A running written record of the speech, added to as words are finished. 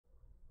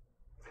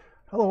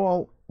Hello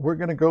all, we're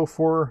going to go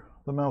for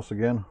the mouse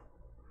again.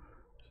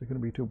 Is it going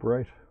to be too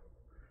bright?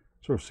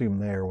 Sort of see him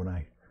there when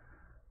I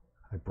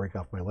break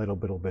off my light a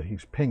little bit.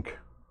 He's pink.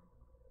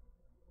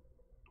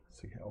 Let's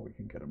see how we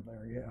can get him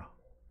there, yeah.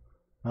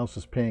 Mouse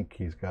is pink,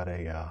 he's got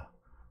a,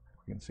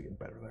 we can see it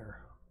better there.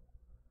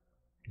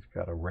 He's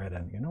got a red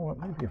and, you know what,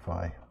 maybe if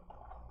might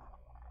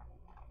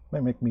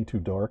make me too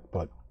dark,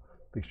 but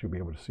at least you'll be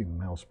able to see the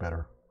mouse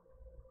better.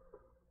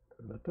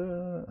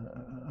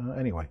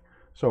 Anyway.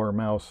 So our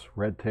mouse,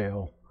 red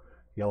tail,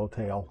 yellow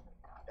tail.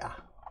 Yeah.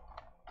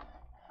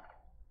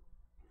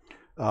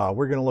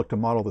 We're going to look to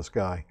model this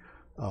guy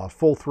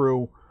full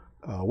through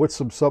with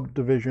some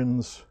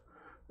subdivisions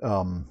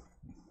and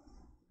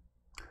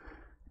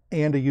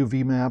a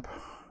UV map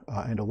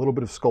and a little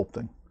bit of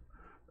sculpting.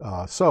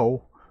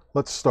 So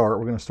let's start.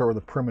 We're going to start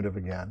with a primitive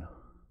again.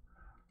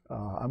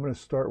 I'm going to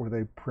start with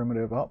a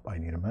primitive. Oh, I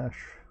need a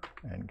mesh.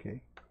 N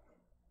key.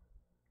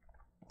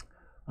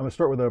 I'm going to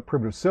start with a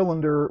primitive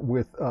cylinder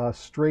with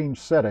strange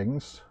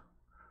settings.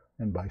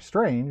 And by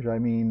strange, I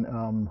mean,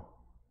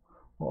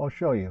 well, I'll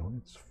show you.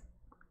 Its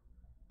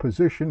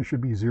position should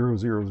be 0,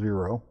 0,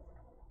 0.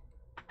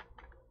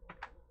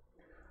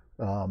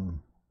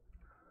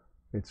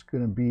 It's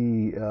going to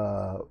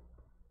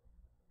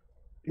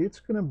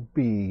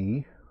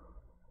be,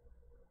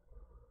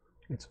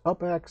 its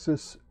up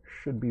axis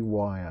should be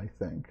Y, I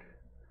think.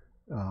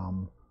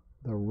 The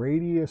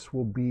radius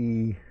will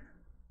be,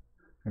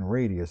 and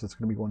radius, it's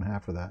going to be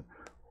 1/2 of that.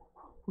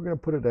 We're going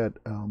to put it at,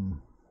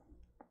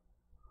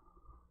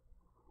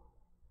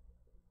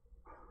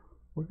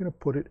 we're going to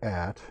put it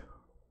at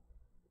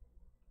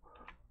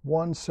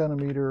 1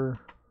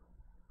 centimeter,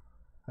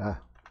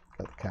 got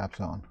the caps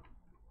on,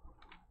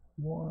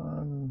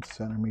 1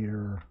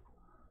 centimeter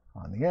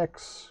on the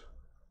X,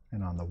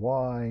 and on the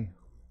Y,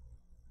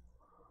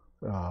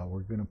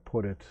 we're going to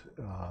put it,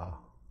 I'm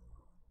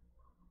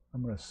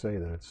going to say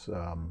that it's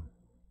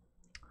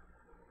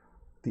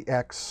the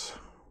X,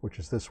 which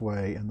is this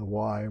way, and the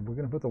Y, we're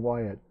going to put the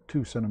Y at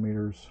 2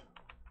 centimeters.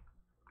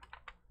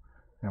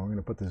 And we're going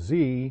to put the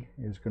Z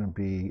is going to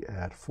be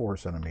at 4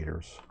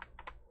 centimeters.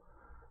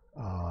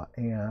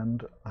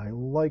 And I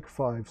like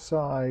 5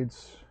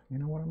 sides. You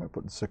know what? I'm going to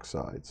put 6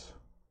 sides.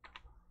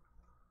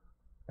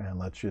 And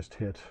let's just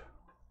hit,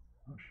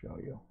 I'll show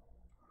you.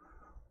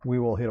 We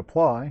will hit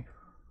apply,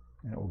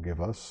 and it will give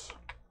us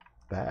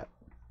that.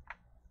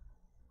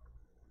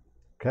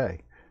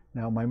 Okay.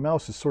 Now my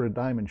mouse is sort of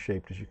diamond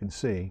shaped, as you can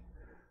see,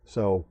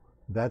 so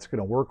that's going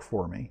to work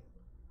for me.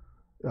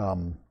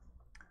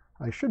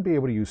 I should be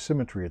able to use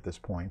symmetry at this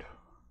point.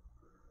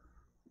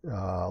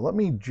 Let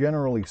me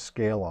generally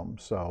scale him,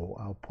 so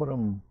I'll put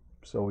him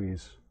so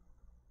he's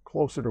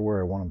closer to where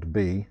I want him to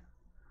be.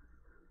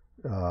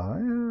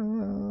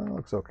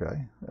 Looks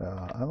okay.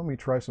 Let me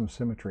try some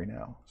symmetry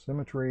now.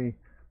 Symmetry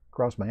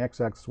across my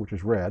x-axis, which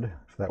is red,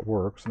 if that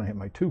works, and I hit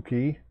my 2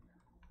 key,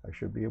 I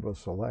should be able to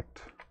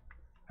select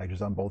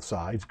edges on both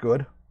sides,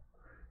 good.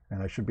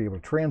 And I should be able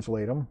to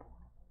translate them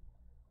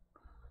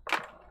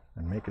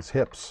and make his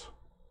hips,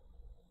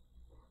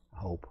 I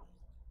hope.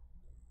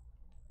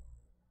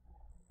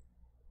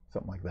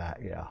 Something like that,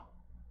 yeah.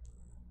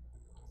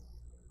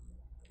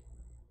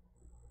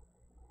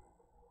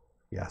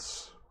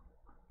 Yes.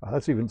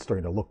 That's even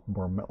starting to look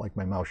more like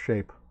my mouse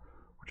shape,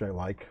 which I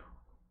like.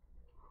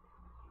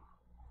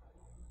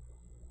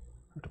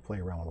 I have to play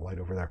around with the light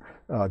over there.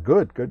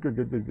 Good, good, good,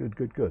 good, good, good,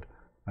 good, good.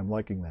 I'm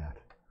liking that.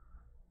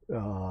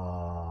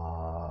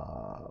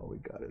 We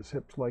got his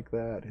hips like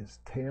that. His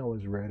tail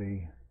is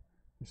ready.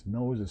 His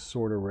nose is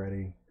sort of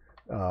ready.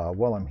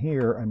 While I'm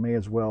here, I may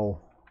as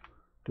well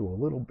do a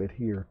little bit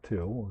here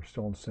too. We're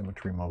still in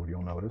symmetry mode,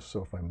 you'll notice.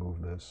 So if I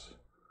move this,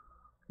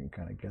 you can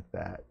kind of get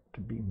that to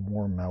be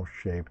more mouse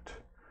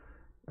shaped.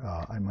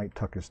 I might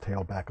tuck his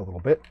tail back a little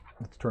bit.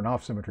 Let's turn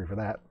off symmetry for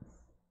that.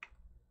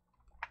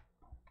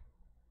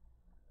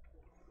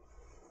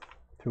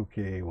 2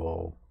 key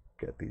will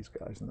get these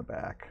guys in the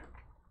back.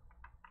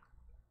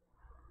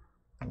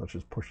 And let's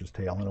just push his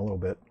tail in a little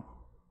bit.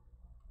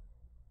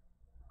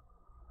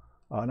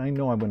 And I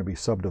know I'm going to be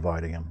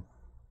subdividing him.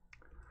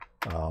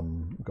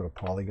 Go to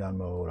polygon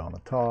mode on the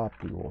top.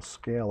 We will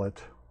scale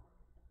it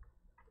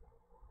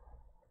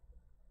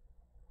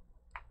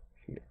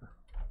here.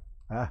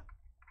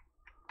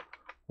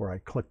 Where I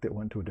clicked it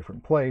went to a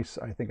different place.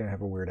 I think I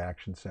have a weird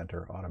action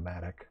center,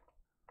 automatic.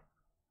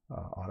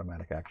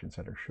 Automatic action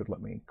center should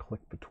let me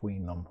click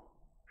between them.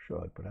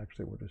 Should, but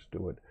actually we'll just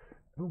do it.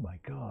 Oh my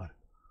God.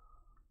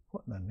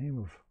 What in the name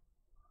of...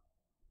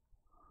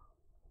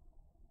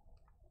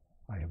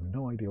 I have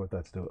no idea what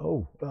that's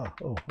doing.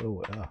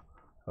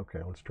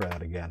 Okay, let's try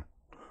that again.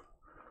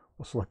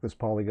 We'll select this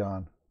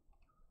polygon.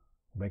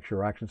 Make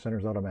sure action center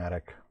is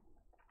automatic.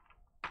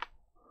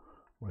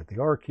 With the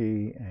R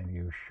key, and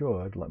you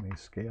should let me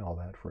scale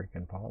that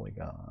freaking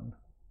polygon.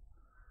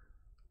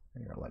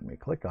 Here, let me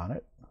click on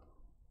it.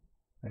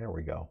 There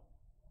we go.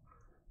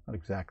 Not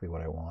exactly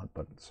what I want,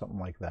 but something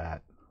like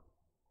that.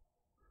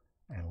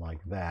 And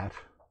like that.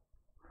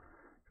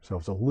 So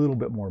it's a little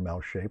bit more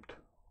mouse shaped.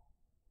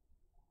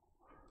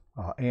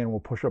 And we'll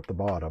push up the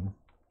bottom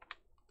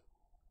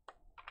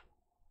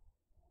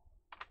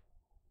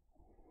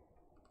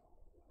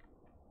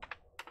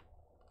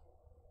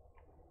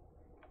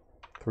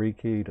 3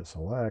 key to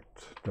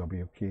select,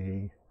 W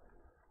key.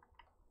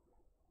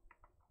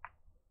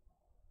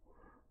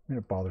 I mean,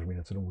 it bothers me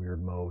it's in a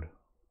weird mode.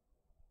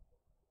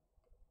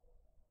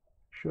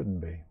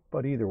 Shouldn't be,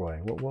 but either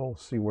way, we'll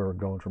see where we're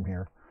going from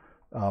here.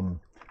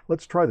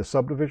 Let's try the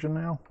subdivision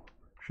now.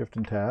 Shift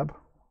and Tab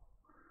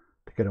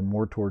to get them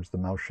more towards the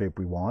mouse shape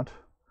we want.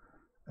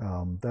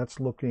 That's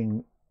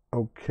looking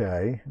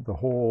okay. The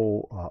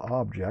whole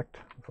object,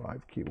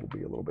 5 key, will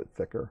be a little bit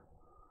thicker.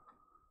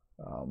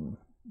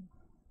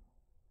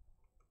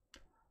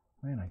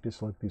 Man, I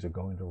dislike these are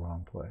going to the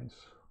wrong place.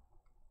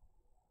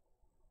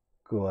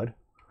 Good.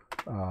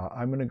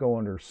 I'm going to go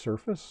under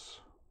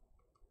Surface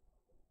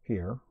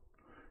here,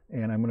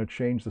 and I'm going to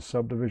change the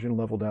subdivision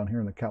level down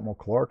here in the Catmull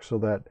Clark so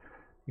that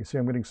you see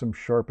I'm getting some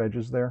sharp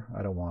edges there.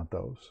 I don't want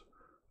those.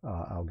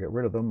 I'll get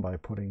rid of them by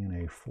putting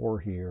in a 4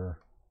 here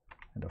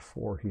and a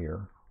 4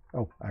 here.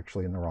 Oh,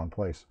 actually in the wrong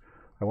place.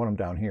 I want them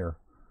down here.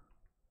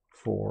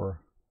 4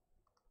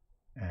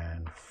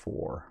 and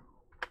 4.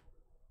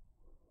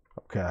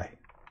 Okay.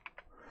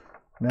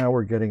 Now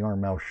we're getting our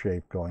mouse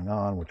shape going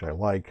on, which I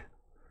like.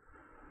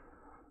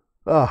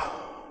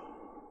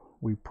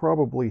 We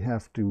probably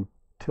have to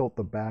tilt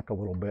the back a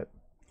little bit.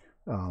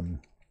 I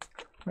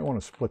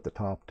want to split the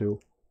top too.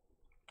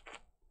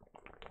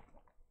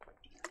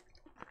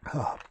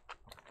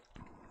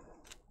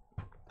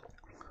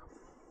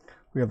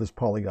 We have this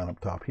polygon up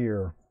top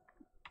here,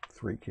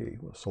 3 key.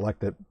 We'll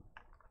select it.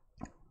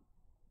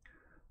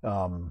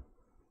 I'd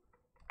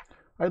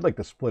like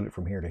to split it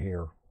from here to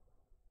here.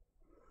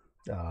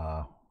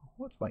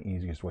 What's my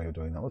easiest way of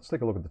doing that? Let's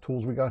take a look at the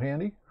tools we got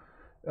handy.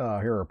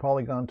 Here are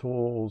polygon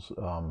tools.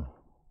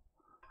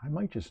 I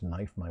might just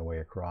knife my way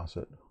across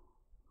it.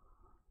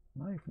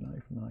 Knife,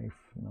 knife,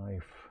 knife,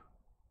 knife.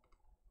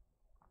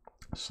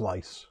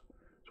 Slice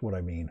is what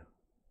I mean.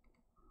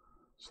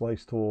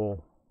 Slice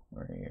tool,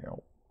 there you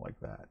go, like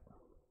that.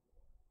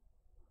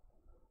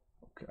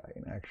 Okay,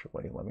 and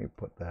actually, let me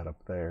put that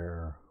up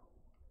there.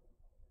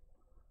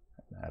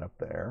 And that up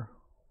there.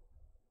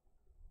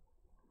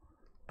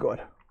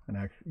 Good. And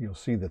actually, you'll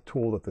see the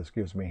tool that this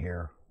gives me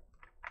here.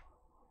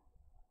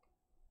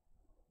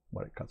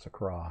 What it cuts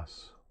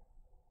across.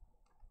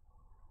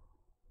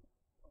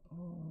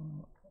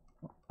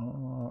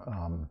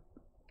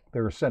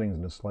 There are settings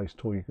in the slice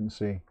tool you can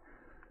see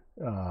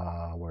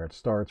where it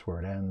starts, where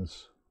it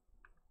ends.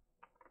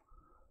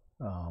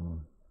 I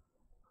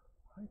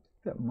think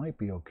that might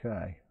be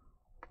okay.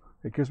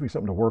 It gives me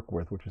something to work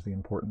with, which is the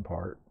important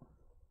part.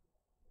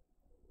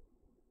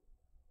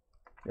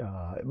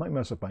 It might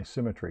mess up my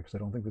symmetry because I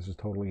don't think this is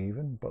totally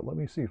even, but let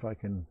me see if I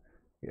can,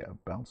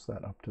 bounce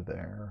that up to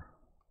there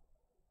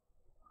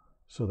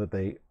so that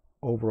they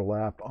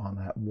overlap on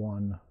that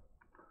one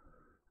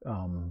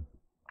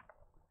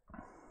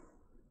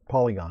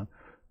polygon.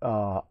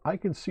 I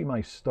can see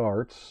my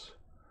starts.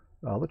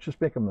 Let's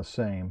just make them the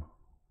same.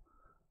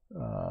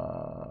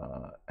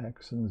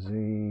 X and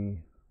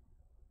Z.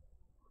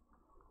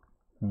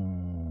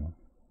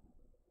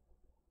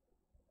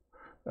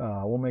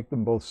 We'll make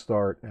them both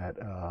start at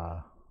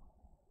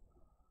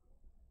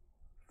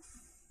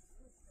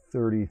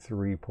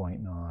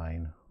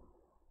 33.9.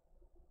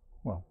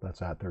 Well,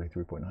 that's at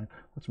 33.9.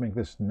 Let's make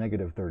this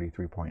negative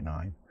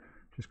 33.9,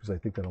 just because I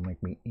think that'll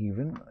make me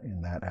even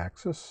in that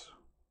axis.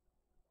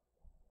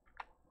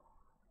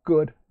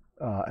 Good.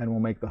 And we'll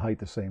make the height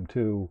the same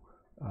too.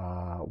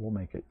 We'll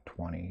make it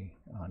 20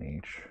 on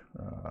each.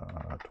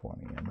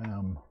 20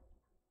 mm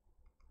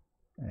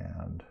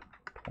and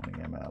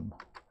 20 mm.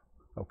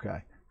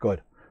 Okay,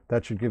 good.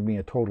 That should give me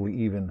a totally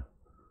even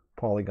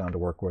polygon to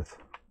work with.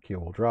 Q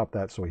will drop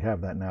that, so we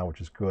have that now,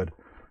 which is good.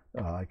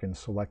 I can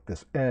select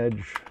this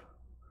edge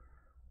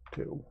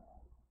too,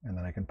 and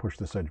then I can push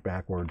this edge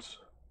backwards,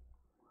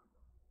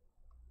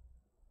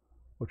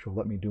 which will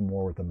let me do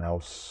more with the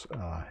mouse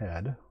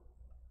head,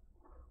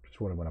 which is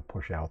what I'm going to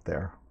push out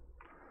there.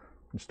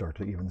 And start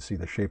to even see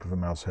the shape of a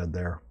mouse head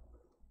there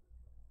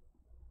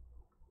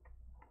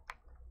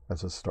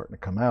as it's starting to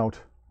come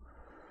out.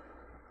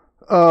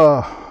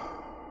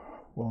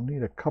 We'll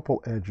need a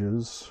couple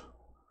edges,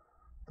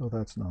 though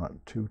that's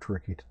not too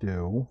tricky to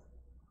do.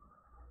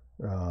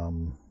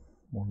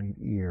 We'll need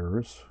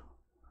ears.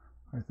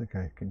 I think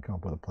I can come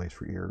up with a place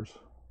for ears.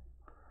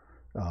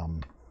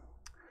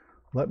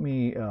 Let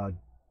me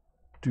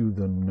do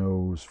the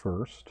nose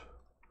first.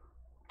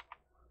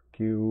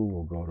 Q,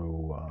 we'll go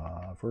to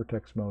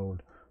vertex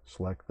mode,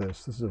 select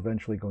this. This is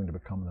eventually going to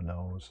become the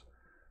nose.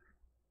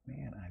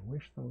 Man, I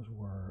wish those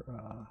were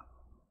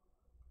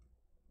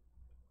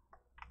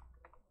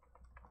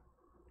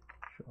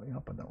showing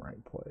up in the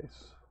right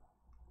place.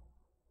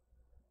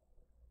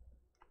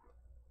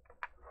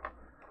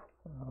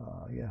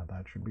 Yeah,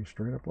 that should be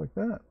straight up like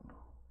that.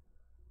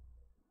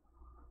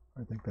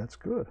 I think that's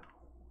good.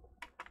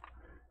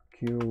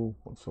 Q,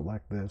 we'll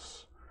select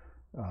this.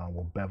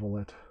 We'll bevel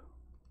it.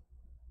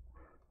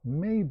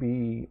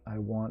 Maybe I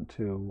want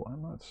to,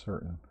 I'm not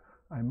certain.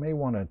 I may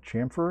want to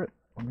chamfer it.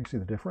 Let me see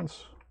the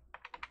difference.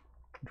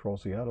 Control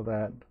C out of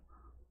that.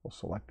 We'll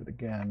select it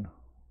again.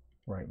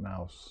 Right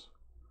mouse,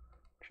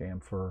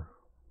 chamfer.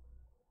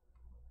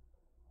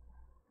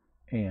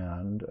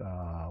 And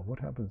what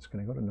happens? Can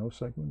I go to no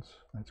segments?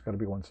 That's got to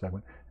be one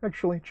segment.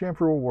 Actually,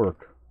 chamfer will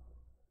work.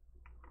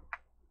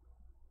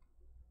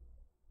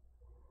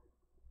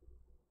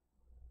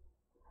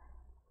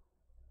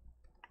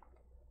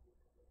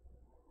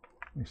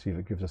 Let me see if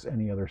it gives us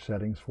any other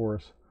settings for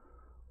us.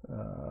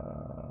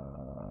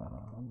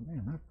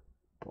 Man, that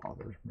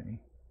bothers me.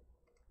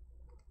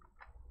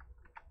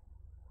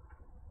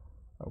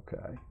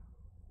 Okay.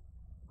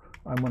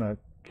 I'm going to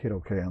hit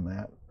OK on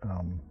that.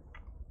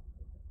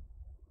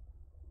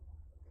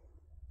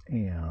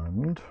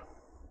 And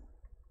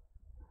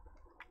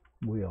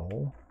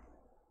we'll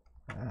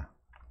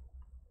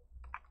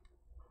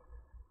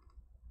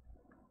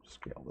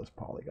scale this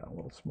polygon a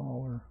little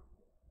smaller.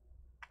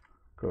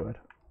 Good.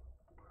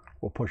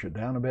 We'll push it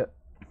down a bit.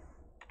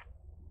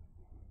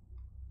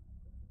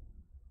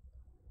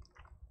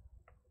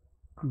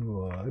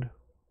 Good.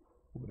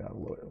 Move it out a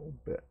little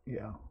bit.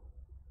 Yeah.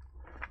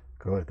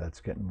 Good. That's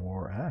getting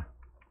more.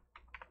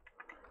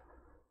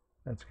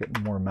 That's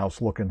getting more mouse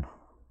looking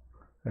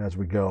as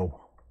we go.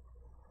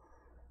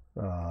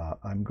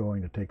 I'm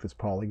going to take this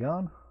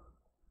polygon.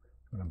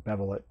 I'm going to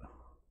bevel it,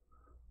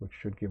 which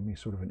should give me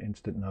sort of an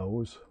instant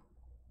nose.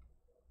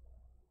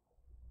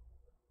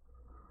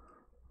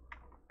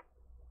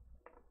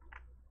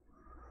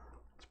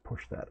 Let's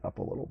push that up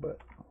a little bit.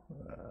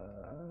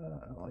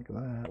 Like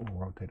that. We'll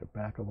rotate it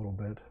back a little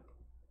bit.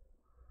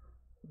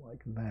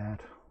 Like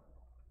that.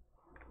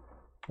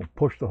 We'll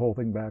push the whole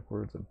thing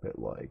backwards a bit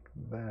like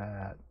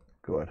that.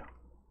 Good.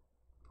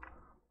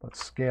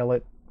 Let's scale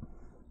it.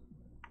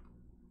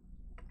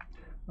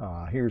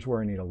 Here's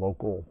where I need a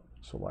local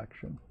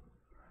selection.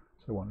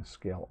 So I want to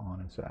scale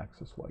on its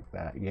axis like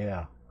that.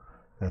 Yeah,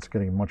 that's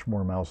getting much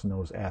more mouse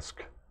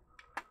nose-esque.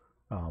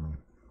 Let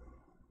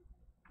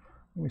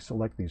me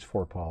select these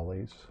 4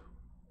 polys.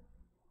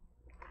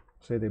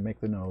 Say they make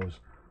the nose.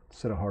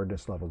 Set a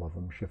hardness level of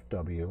them. Shift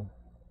W.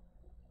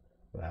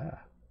 Is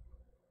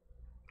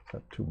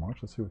that too much?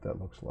 Let's see what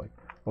that looks like.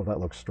 Oh, that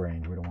looks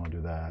strange. We don't want to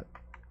do that.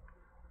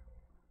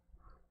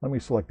 Let me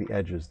select the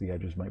edges. The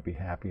edges might be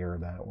happier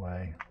that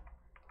way.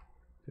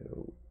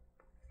 2,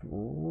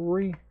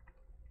 3.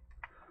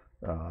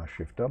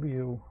 Shift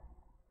W.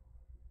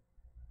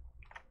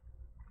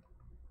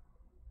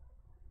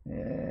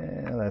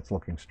 Yeah, that's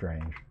looking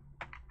strange.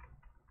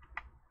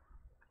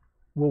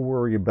 We'll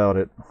worry about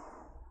it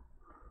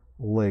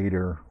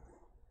later.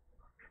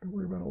 Should I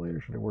worry about it later?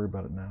 Should I worry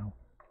about it now?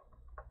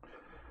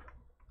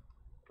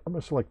 I'm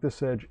going to select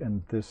this edge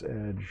and this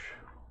edge.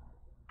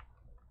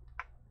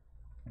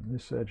 And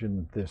this edge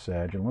and this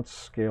edge. And let's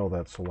scale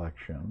that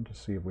selection to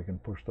see if we can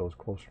push those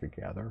closer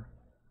together.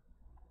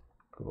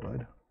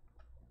 Good.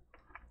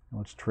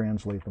 Let's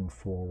translate them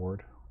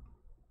forward.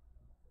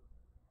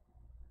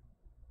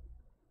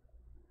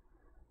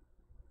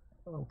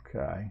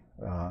 Okay,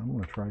 I'm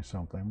going to try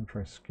something. I'm going to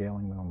try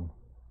scaling them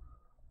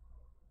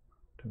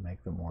to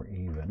make them more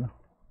even.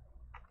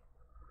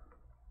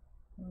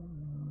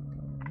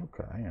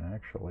 Okay, and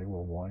actually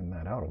we'll widen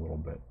that out a little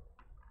bit.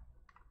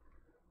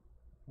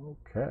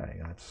 Okay,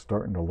 that's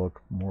starting to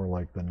look more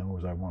like the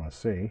nose I want to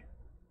see.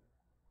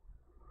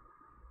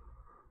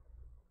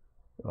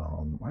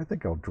 I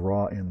think I'll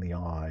draw in the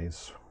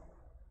eyes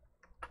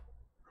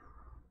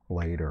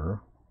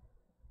later.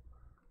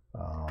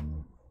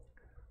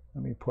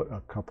 Let me put a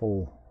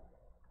couple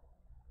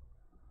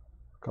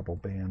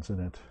bands in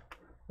it.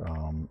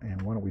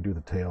 And why don't we do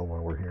the tail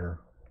while we're here?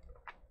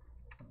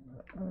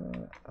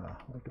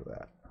 Look at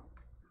that.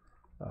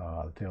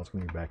 The tail's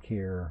going to be back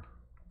here.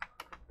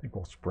 I think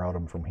we'll sprout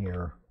them from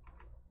here.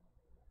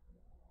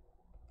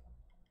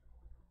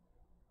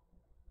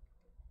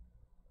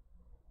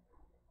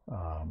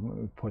 Let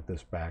me put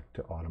this back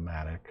to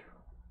automatic.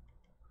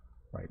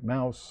 Right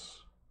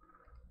mouse,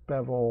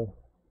 bevel.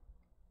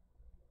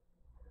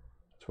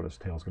 That's what his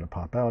tail's going to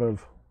pop out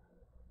of.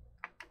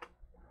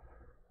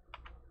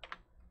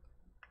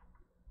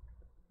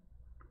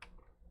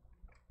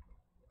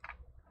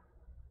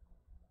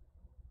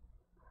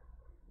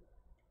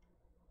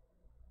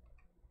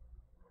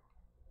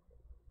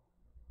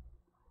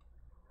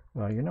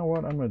 You know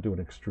what? I'm going to do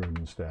an extrude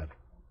instead.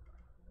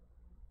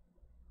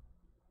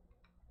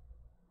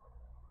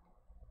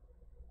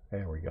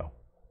 There we go.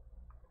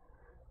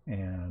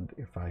 And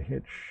if I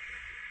hit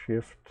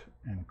Shift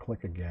and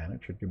click again,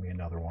 it should give me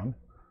another one.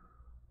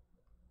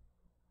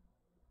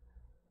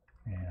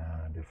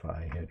 And if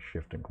I hit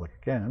Shift and click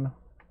again,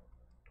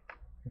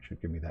 it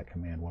should give me that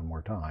command one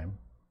more time.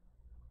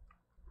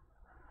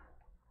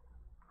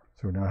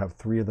 So we now have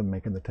 3 of them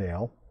making the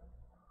tail.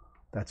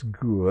 That's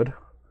good.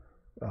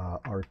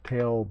 Our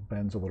tail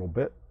bends a little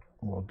bit.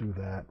 We'll do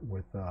that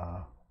with,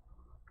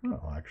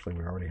 well, actually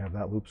we already have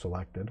that loop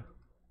selected.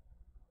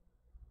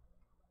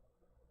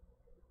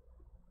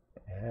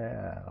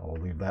 Yeah,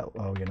 we'll leave that.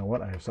 Oh, you know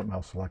what? I have something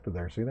else selected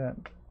there. See that?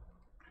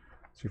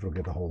 See if it'll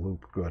get the whole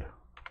loop. Good.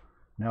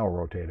 Now we'll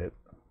rotate it.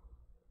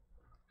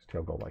 This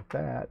tail go like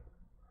that.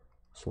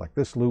 Select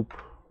this loop.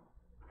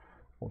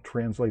 We'll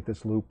translate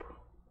this loop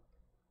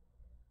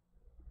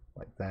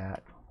like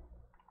that.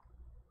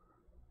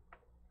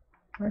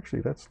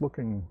 Actually, that's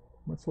looking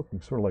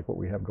sort of like what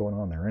we have going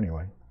on there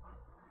anyway.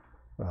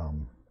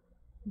 I'm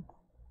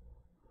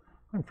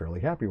fairly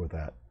happy with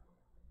that.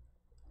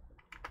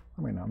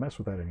 I may not mess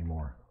with that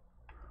anymore.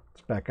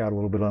 Let's back out a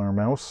little bit on our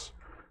mouse.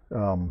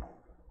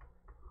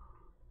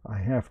 I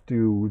have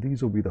to,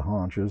 these will be the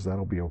haunches,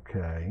 that'll be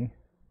okay.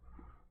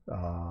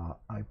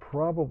 I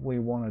probably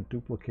want to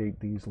duplicate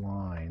these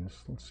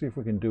lines. Let's see if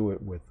we can do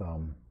it with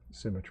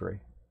symmetry.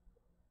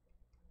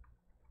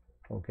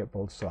 I'll get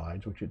both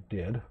sides, which it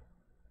did.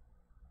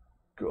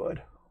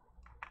 Good.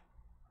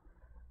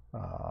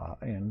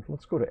 And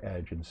let's go to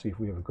edge and see if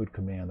we have a good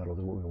command that'll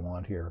do what we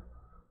want here.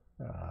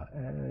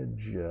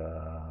 Edge.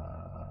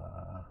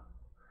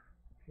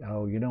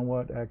 Oh, you know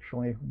what?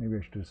 Actually, maybe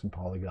I should do some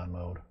polygon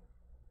mode.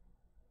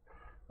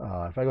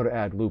 If I go to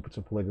add loop, it's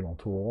a polygonal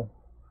tool.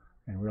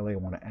 And really I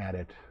want to add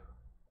it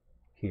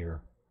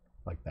here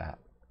like that,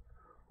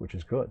 which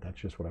is good. That's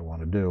just what I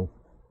want to do.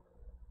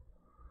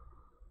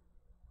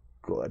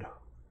 Good.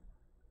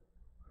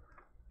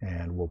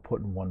 And we'll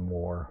put in one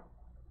more,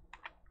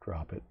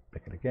 drop it,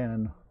 pick it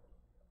again.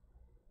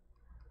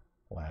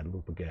 We'll add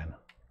loop again.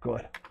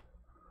 Good.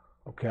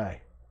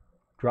 Okay.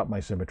 Drop my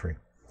symmetry.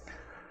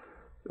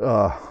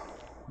 I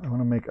want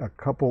to make a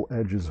couple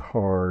edges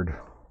hard.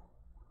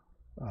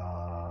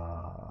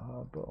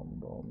 Boom,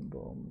 boom,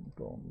 boom,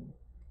 boom,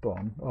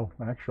 boom. Oh,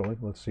 actually,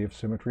 let's see if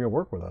symmetry will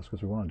work with us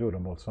because we want to do it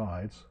on both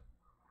sides.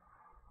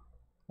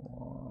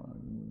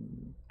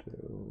 1,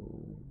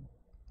 2,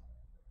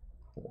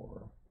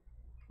 4,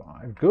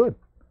 5. Good,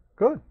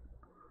 good.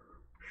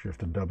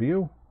 Shift and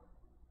W.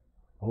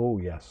 Oh,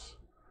 yes.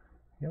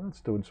 Yeah, that's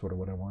doing sort of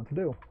what I want to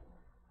do.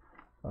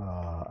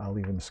 I'll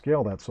even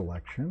scale that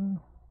selection.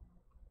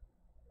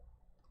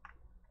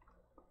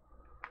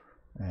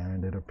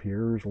 And it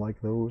appears like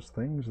those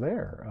things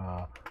there.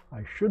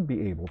 I should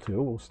be able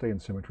to. We'll stay in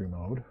symmetry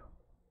mode.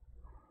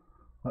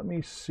 Let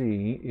me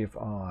see if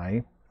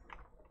I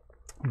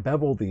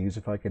bevel these,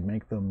 if I can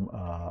make them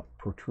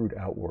protrude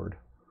outward.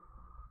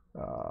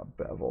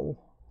 Bevel.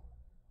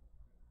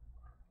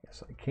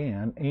 Yes, I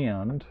can.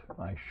 And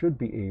I should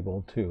be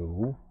able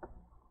to.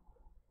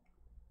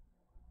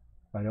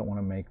 I don't want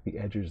to make the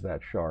edges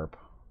that sharp,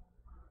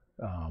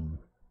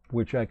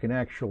 which I can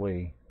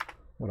actually.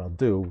 What I'll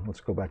do, let's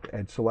go back to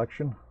edge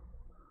selection.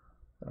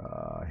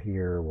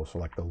 Here we'll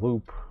select the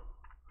loop.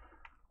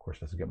 Of course,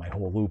 it doesn't get my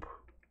whole loop.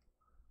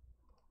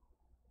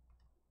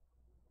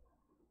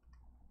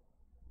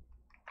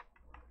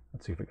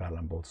 Let's see if it got it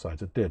on both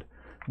sides. It did.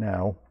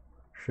 Now,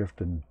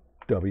 Shift and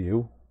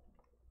W.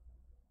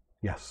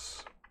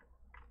 Yes.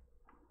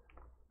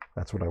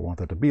 That's what I want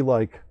that to be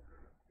like.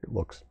 It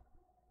looks,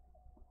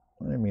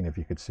 I mean, if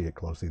you could see it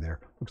closely there.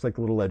 Looks like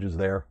the little edges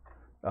there.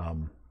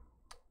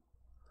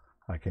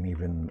 I can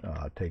even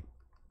take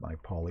my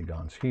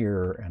polygons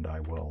here and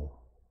I will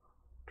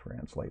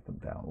translate them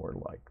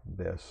downward like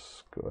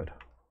this. Good.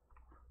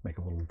 Make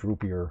them a little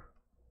droopier.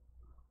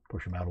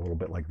 Push them out a little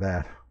bit like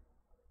that.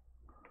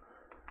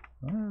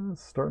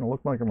 It's starting to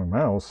look like I'm a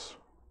mouse.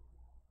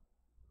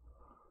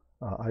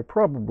 I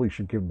probably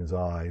should give him his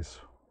eyes.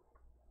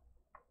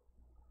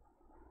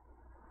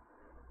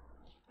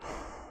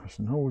 His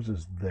nose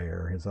is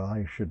there. His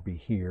eyes should be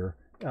here.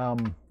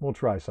 We'll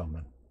try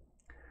something.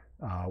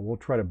 We'll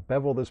try to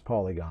bevel this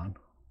polygon.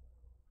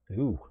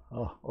 Ooh,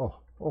 oh.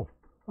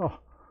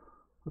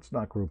 Let's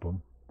not group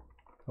them.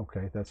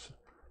 Okay, that's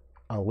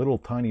a little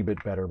tiny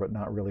bit better, but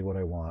not really what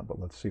I want. But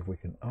let's see if we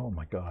can, oh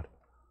my God.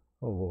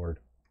 Oh Lord.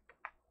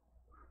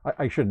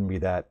 I shouldn't be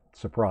that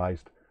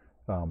surprised.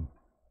 I'm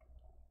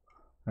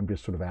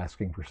just sort of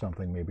asking for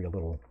something maybe a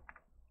little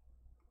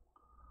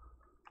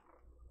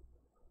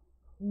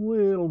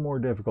more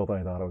difficult than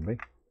I thought it would be.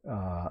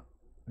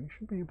 We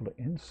should be able to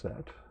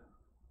inset.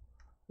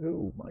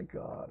 Oh my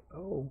God.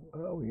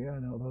 Oh yeah,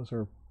 no, those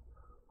are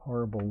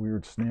horrible,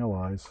 weird snail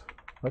eyes.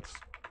 Let's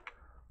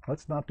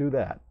not do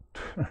that.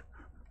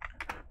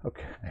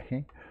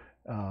 Okay.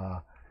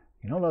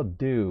 You know what I'll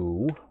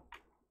do?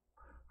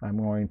 I'm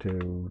going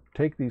to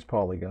take these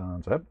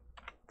polygons up,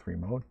 3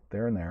 mode,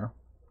 there and there.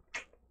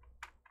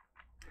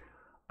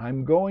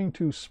 I'm going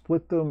to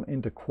split them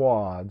into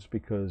quads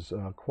because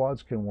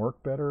quads can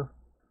work better.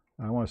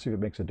 I want to see if it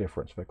makes a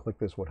difference. If I click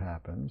this, what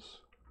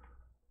happens?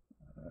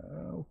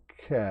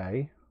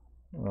 Okay.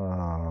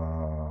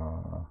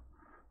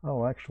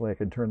 Oh, actually, I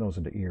can turn those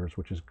into ears,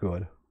 which is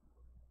good.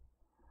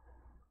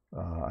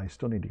 I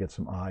still need to get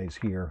some eyes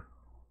here.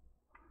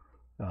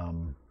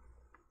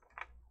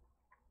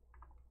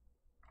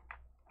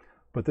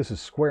 But this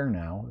is square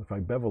now. If I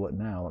bevel it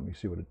now, let me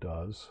see what it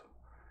does.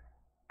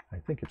 I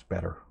think it's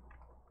better.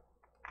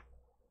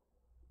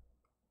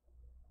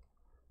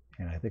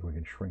 And I think we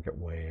can shrink it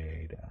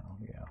way down,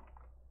 yeah.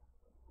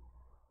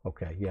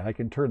 Okay, yeah, I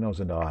can turn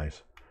those into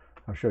eyes.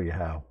 I'll show you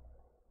how.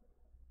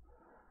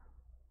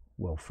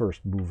 We'll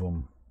first move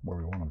them where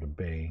we want them to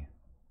be.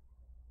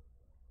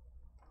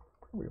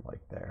 Probably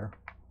like there.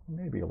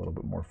 Maybe a little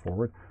bit more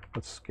forward.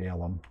 Let's scale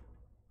them.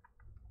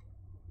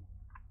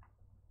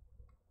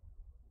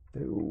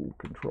 Ooh,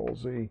 Control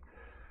Z.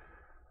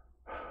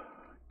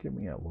 Give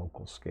me a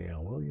local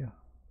scale, will you?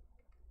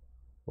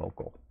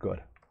 Local.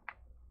 Good.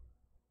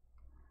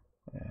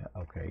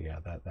 Okay, yeah,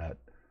 that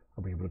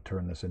I'll be able to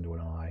turn this into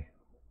an eye.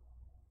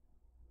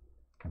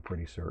 I'm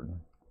pretty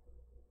certain.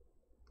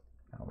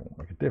 Now, it won't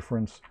make a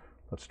difference.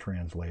 Let's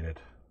translate it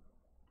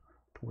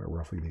to where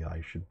roughly the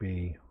eye should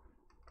be.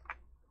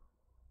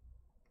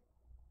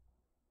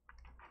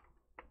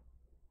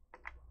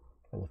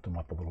 I'll lift them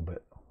up a little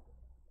bit,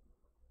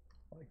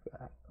 like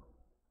that.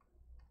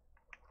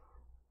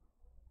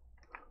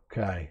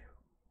 Okay.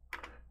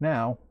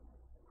 Now,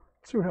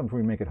 let's see what happens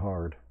when we make it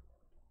hard.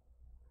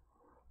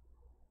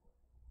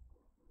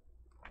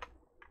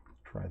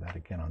 Try that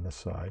again on this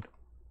side.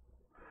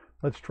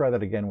 Let's try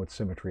that again with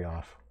symmetry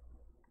off.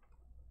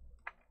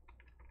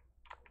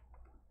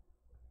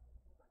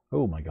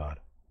 Oh my God.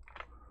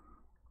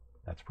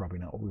 That's probably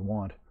not what we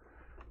want.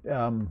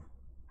 I'm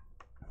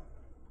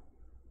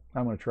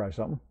going to try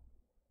something.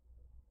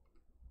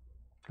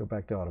 Go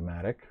back to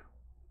automatic.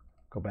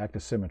 Go back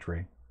to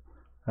symmetry.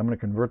 I'm going to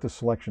convert the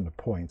selection to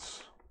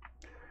points.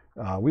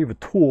 We have a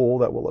tool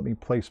that will let me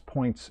place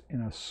points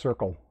in a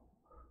circle,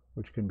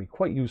 which can be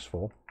quite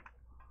useful.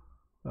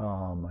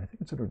 I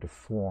think it's under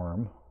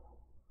deform.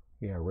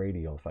 Yeah,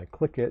 radial. If I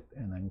click it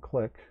and then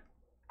click,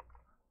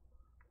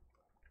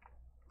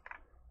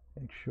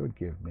 it should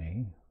give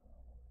me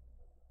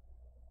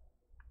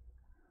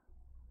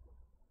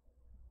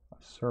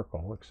a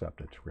circle,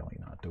 except it's really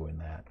not doing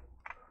that.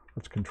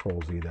 Let's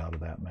Control Z out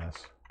of that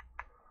mess.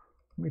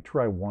 Let me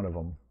try one of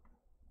them.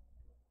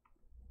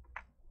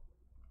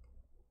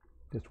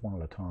 Just one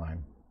at a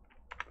time.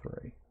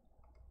 3.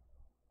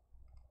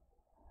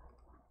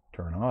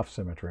 Turn off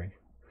symmetry.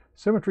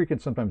 Symmetry can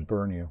sometimes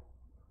burn you.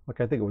 Look,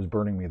 I think it was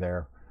burning me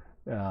there.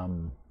 Let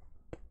me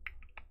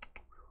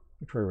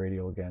try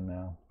radial again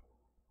now.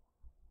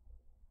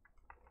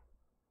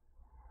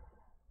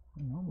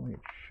 Normally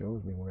it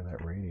shows me where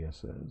that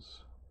radius is.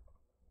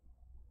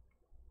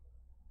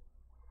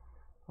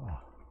 Oh.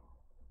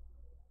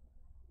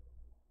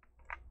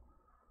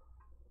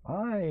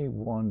 I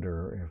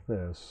wonder if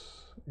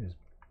this is...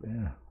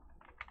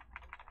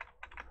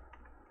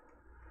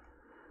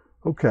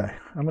 Okay,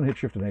 I'm going to hit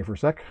Shift and A for a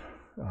sec.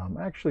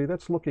 Actually,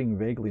 that's looking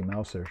vaguely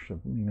mouse-ish. I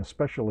mean,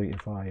 especially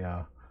if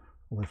I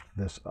lift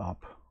this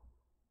up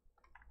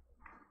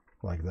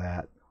like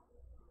that.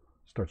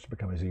 Starts to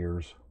become his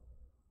ears.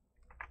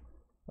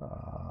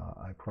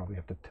 I probably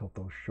have to tilt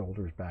those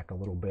shoulders back a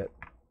little bit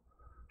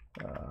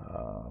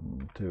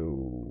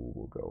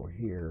to go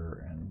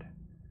here, and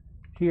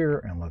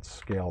let's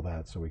scale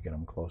that so we get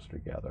them closer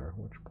together,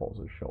 which pulls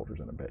his shoulders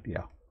in a bit.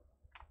 Yeah.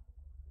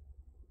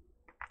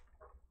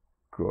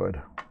 Good.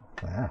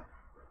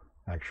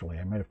 Actually,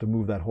 I might have to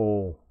move that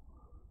whole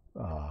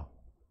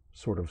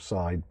sort of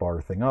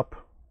sidebar thing up,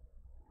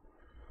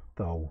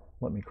 though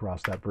let me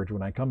cross that bridge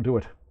when I come to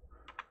it.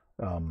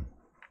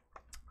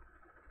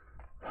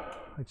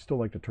 I'd still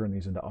like to turn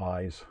these into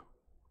eyes,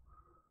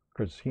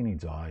 because he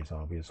needs eyes,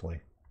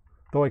 obviously.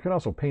 Though I could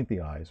also paint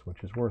the eyes,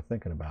 which is worth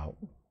thinking about.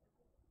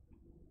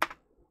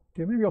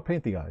 Yeah, maybe I'll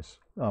paint the eyes.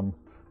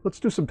 Let's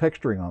do some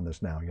texturing on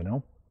this now, you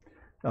know.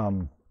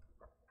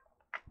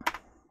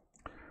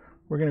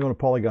 We're going to go to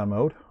polygon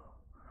mode.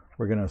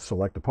 We're going to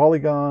select a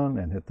polygon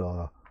and hit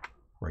the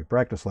right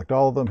bracket to select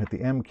all of them, hit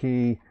the M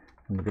key,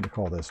 and we're going to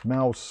call this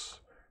mouse.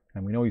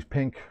 And we know he's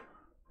pink,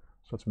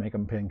 so let's make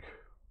him pink,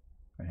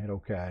 and hit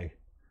OK,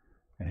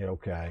 and hit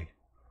OK.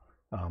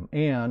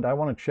 And I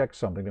want to check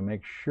something to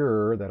make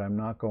sure that I'm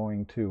not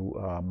going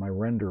to, my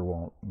render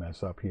won't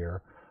mess up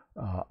here.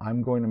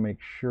 I'm going to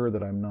make sure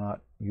that I'm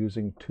not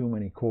using too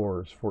many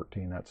cores.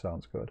 14, that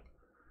sounds good.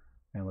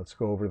 And let's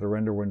go over to the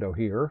render window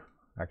here.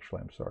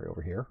 Actually, I'm sorry,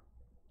 over here.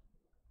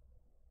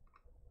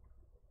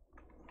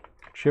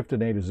 Shift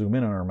and A to zoom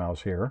in on our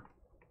mouse here.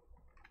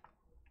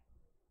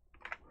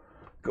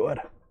 Good.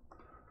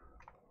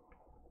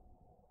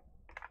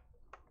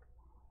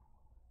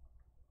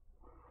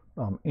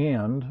 We'll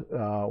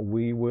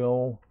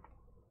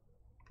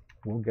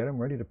get him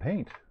ready to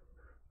paint.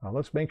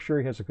 Let's make sure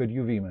he has a good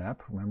UV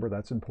map. Remember,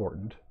 that's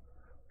important.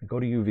 We go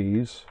to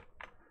UVs.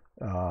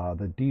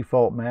 The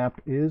default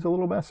map is a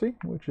little messy,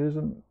 which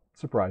isn't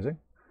surprising.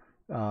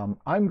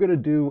 I'm going to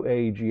do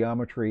a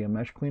geometry and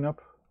mesh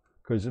cleanup,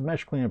 because the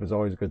mesh cleanup is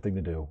always a good thing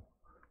to do.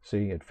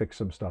 See, it fixed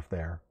some stuff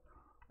there.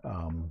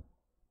 Oh,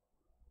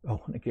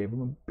 and it gave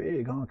him a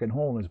big honking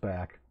hole in his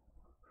back.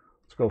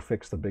 Let's go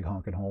fix the big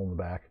honking hole in the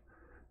back.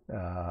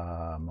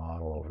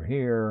 Model over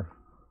here.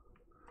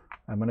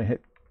 I'm going to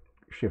hit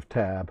Shift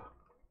Tab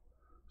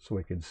so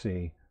we can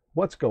see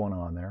what's going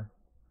on there.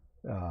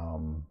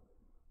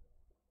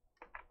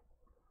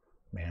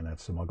 Man,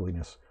 that's some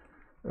ugliness.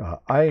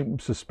 I'm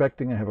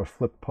suspecting I have a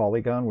flipped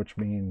polygon, which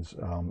means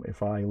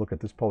if I look at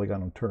this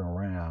polygon and turn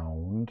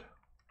around,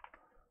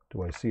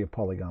 do I see a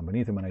polygon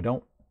beneath him? And I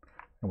don't.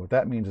 And what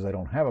that means is I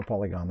don't have a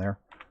polygon there.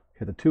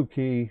 Hit the 2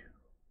 key,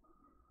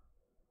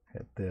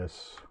 hit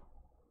this.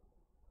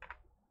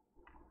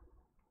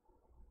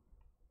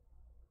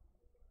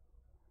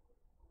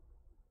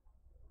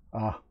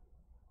 Oh,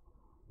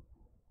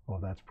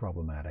 that's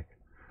problematic.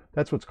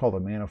 That's what's called a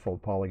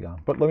manifold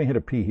polygon. But let me hit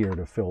a P here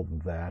to fill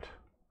that.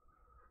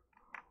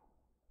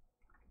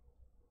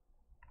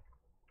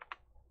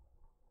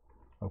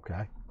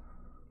 Okay.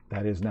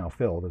 That is now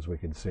filled, as we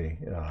can see.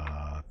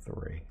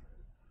 3.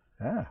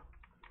 Ah.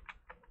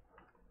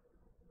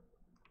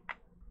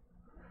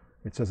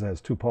 It says it has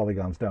 2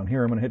 polygons down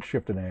here. I'm going to hit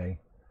Shift and A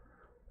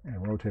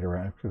and rotate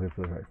around. If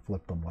I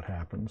flip them, what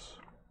happens?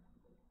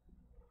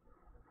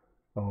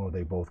 Oh,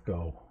 they both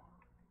go.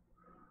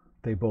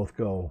 They both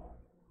go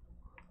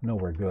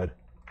nowhere good.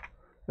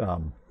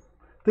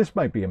 This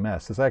might be a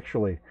mess. This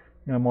actually,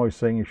 I'm always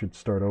saying you should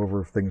start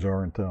over if things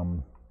aren't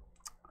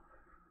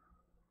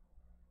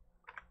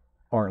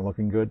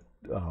looking good.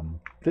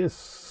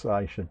 This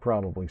I should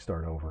probably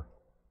start over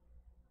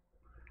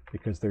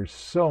because there's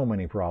so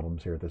many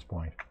problems here at this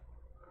point.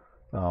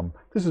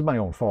 This is my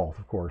own fault,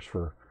 of course,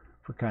 for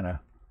kind of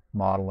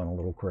modeling a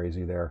little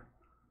crazy there.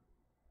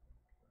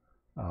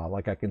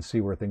 Like I can see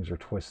where things are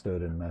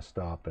twisted and messed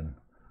up, and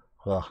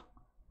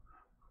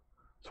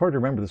it's hard to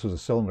remember this was a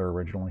cylinder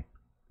originally.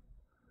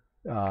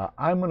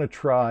 I'm going to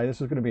try,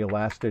 this is going to be a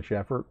last ditch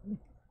effort.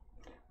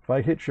 If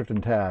I hit Shift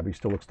and Tab, he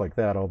still looks like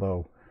that,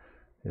 although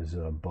his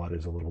butt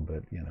is a little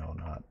bit,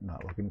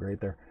 not looking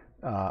great there.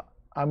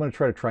 I'm going to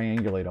try to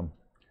triangulate them.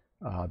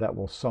 That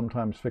will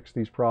sometimes fix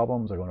these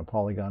problems. I go into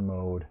polygon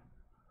mode,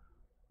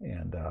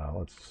 and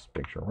let's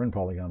make sure we're in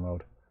polygon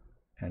mode,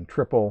 and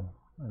triple,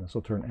 and this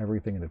will turn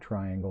everything into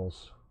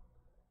triangles,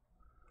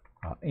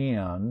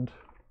 and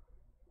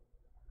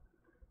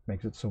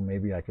makes it so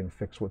maybe I can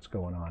fix what's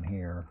going on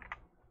here.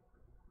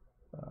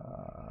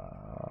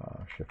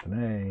 Shift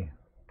and A.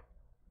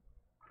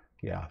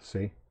 Yeah,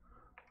 see?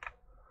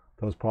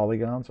 Those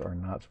polygons are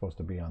not supposed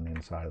to be on the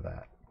inside of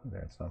that.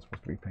 It's not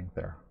supposed to be pink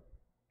there.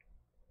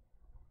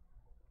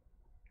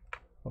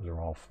 Those are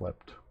all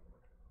flipped.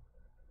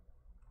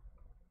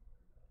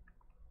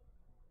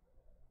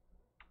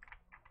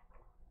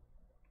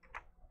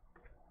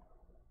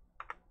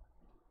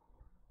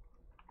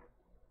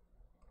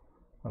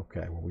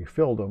 Okay, well, we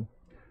filled them.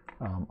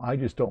 I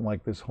just don't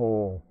like this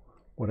whole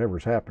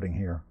whatever's happening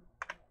here.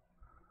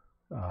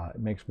 It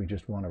makes me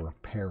just want to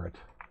repair it.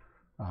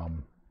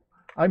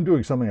 I'm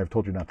doing something I've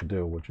told you not to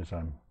do, which is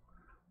I'm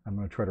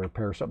going to try to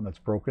repair something that's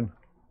broken.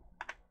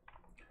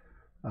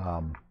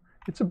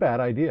 It's a bad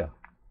idea.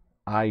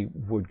 I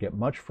would get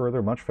much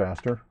further, much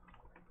faster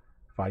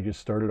if I just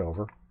started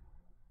over.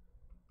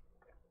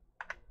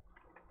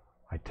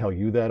 I tell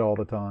you that all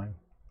the time.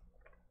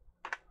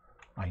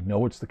 I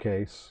know it's the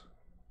case.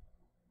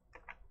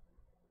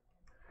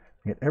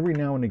 Yet every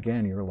now and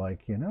again you're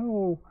like,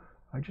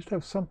 I just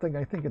have something,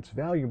 I think it's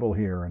valuable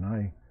here, and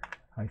I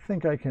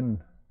think I can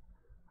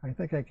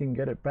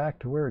get it back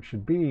to where it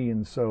should be,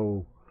 and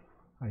so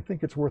I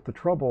think it's worth the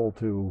trouble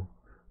to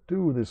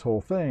do this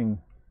whole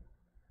thing.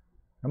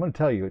 I'm going to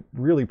tell you, it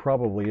really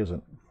probably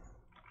isn't.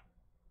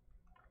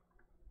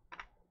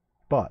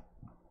 But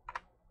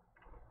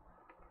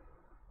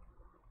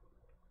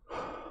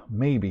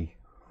maybe,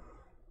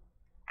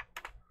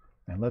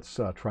 and let's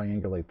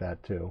triangulate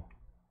that too.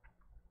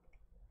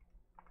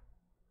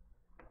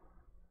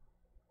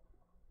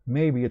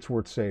 Maybe it's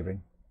worth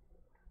saving,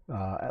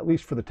 at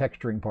least for the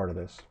texturing part of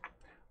this.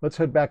 Let's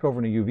head back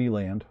over to UV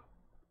land.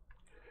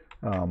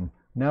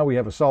 Now we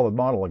have a solid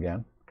model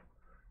again.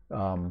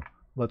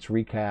 Let's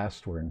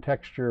recast. We're in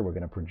texture. We're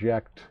going to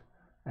project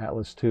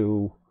Atlas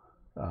 2.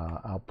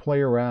 I'll play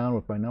around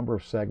with my number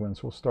of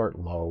segments. We'll start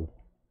low.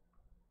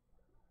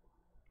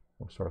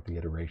 We'll start the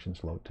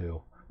iterations low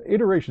too.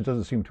 Iterations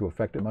doesn't seem to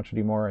affect it much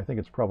anymore. I think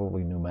it's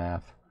probably new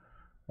math.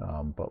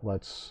 But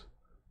let's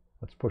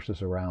push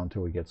this around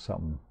until we get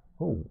something.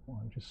 Oh,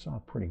 I just saw a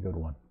pretty good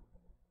one.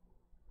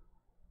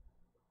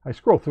 I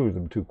scroll through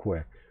them too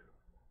quick.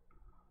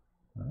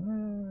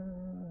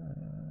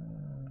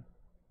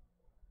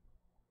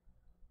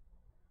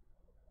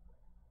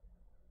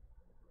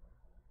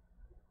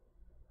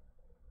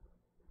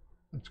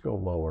 Let's go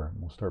lower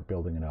and we'll start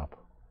building it up.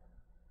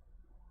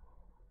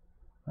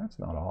 That's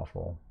not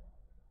awful.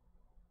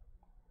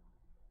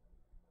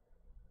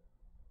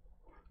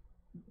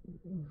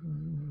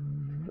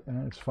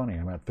 And it's funny,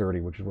 I'm at 30,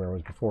 which is where I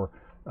was before.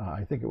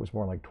 I think it was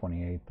more like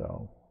 28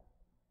 though.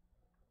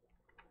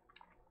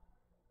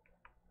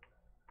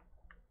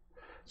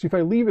 See, if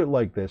I leave it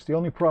like this, the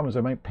only problem is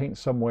I might paint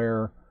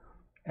somewhere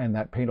and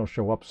that paint will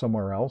show up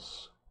somewhere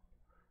else.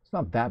 It's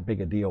not that big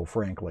a deal,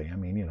 frankly. I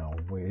mean,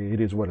 it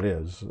is what it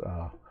is.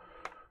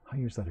 I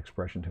use that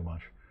expression too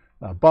much.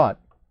 But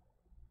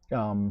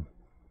the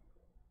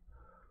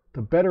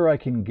better I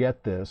can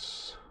get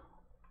this,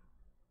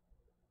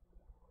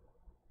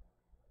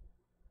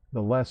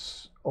 the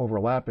less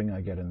overlapping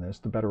I get in this,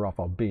 the better off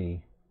I'll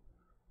be.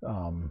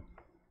 And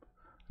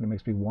it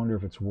makes me wonder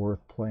if it's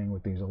worth playing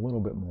with these a little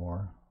bit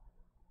more.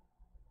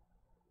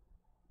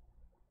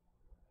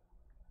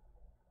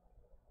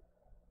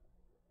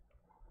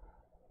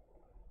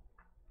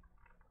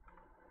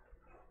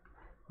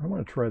 I'm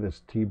going to try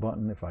this T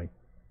button. If I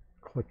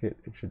click it,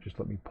 it should just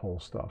let me pull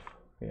stuff.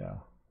 Yeah.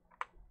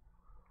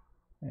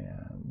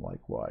 And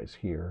likewise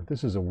here.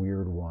 This is a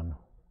weird one.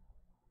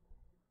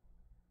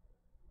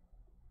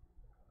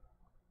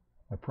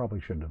 I probably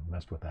shouldn't have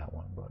messed with that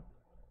one, but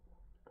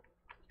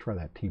try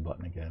that T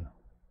button again.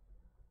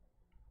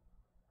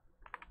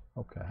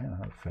 Okay,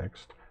 that's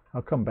fixed.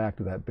 I'll come back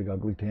to that big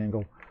ugly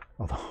tangle,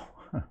 although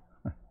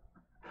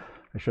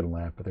I shouldn't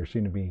laugh, but there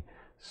seem to be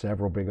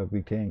several big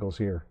ugly tangles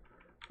here.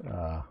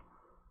 My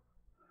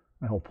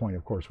whole point,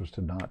 of course, was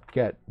to not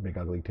get big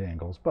ugly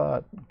tangles,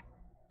 but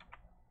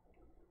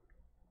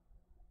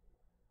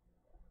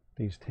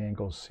these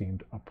tangles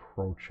seemed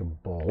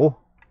approachable.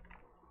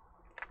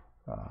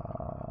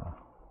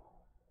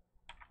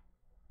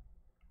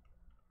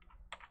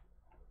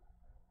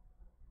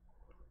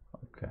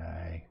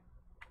 Okay.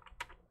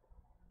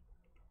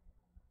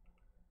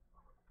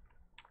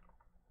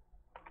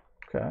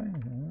 Okay,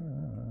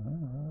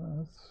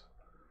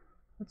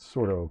 that's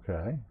sort of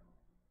okay.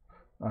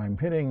 I'm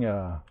hitting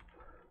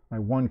my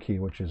one key,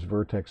 which is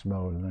vertex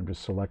mode, and I'm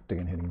just selecting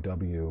and hitting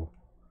W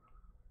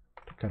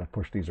to kind of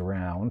push these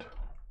around.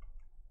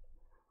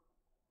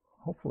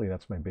 Hopefully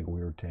that's my big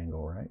weird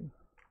tangle, right?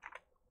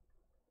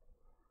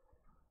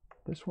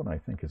 This one I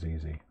think is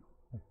easy,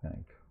 I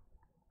think.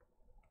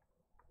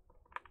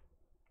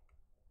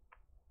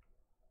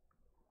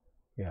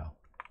 Yeah.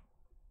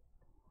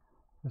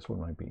 This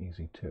one might be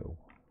easy too.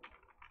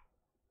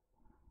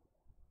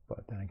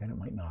 But then again, it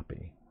might not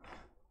be.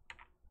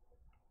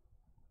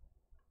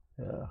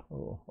 Yeah.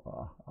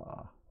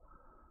 Let's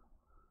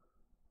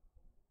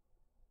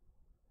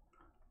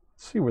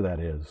see where that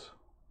is.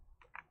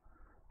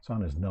 It's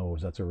on his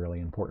nose. That's a really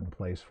important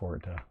place for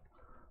it to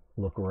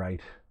look right.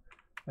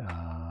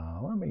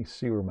 Let me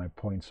see where my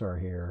points are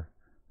here.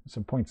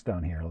 Some points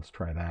down here. Let's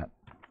try that.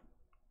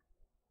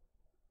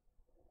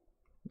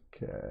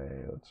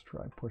 Okay, let's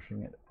try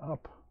pushing it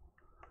up.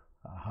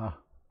 Aha.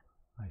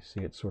 I see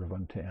it sort of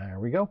there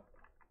we go.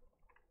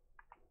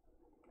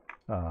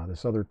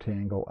 This other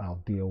tangle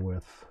I'll deal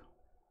with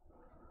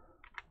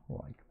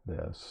like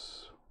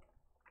this.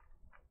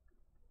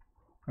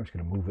 I'm just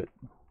going to move it.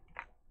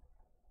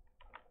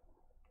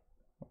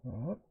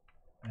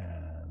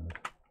 And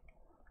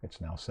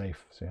it's now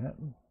safe. See it?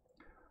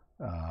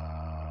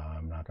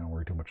 I'm not going to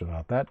worry too much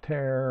about that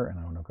tear. And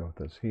I'm going to go with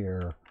this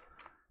here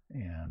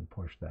and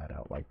push that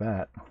out like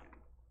that. And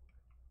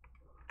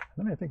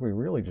then I think we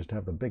really just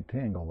have the big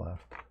tangle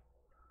left.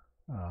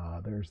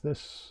 There's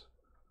this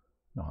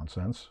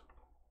nonsense.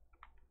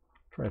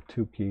 Try a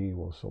 2 key.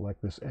 We'll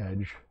select this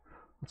edge.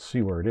 Let's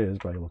see where it is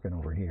by looking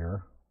over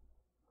here.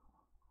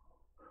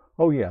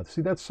 Oh yeah,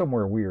 see, that's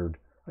somewhere weird.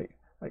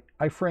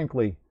 I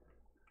frankly,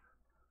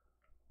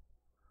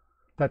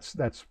 that's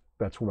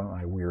one of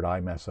my weird eye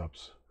mess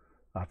ups.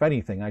 If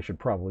anything, I should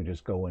probably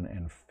just go in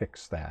and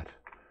fix that.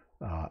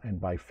 And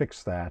by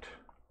fix that,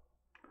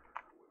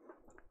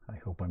 I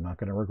hope I'm not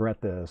going to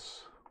regret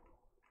this.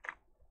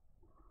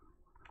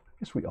 I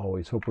guess we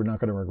always hope we're not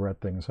going to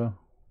regret things, huh?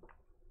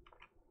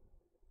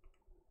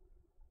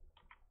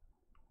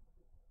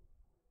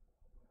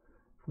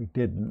 If we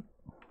didn't,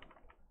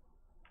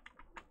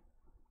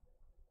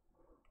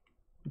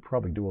 we'd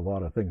probably do a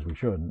lot of things we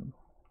shouldn't.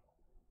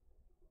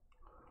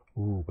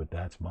 Ooh, but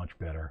that's much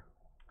better.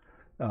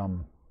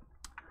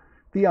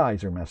 The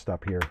eyes are messed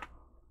up here.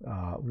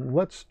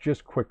 Let's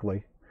just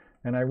quickly,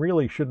 and I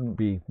really shouldn't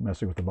be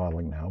messing with the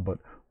modeling now, but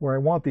where I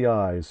want the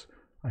eyes,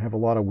 I have a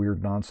lot of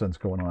weird nonsense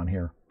going on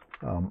here.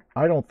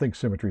 I don't think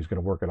symmetry is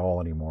going to work at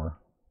all anymore.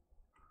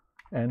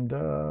 And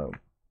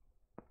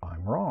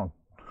I'm wrong.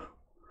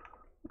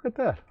 Look at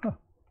that. Huh.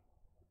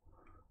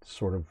 It's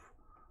sort of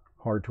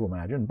hard to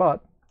imagine,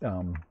 but what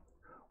I'm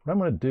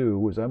going to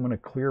do is I'm going to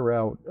clear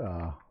out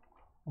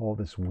all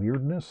this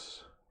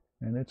weirdness,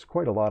 and it's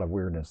quite a lot of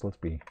weirdness, let's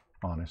be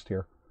honest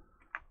here.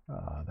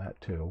 That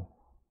too.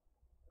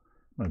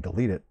 I'm going to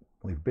delete it,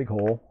 leave a big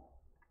hole.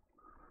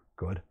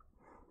 Good.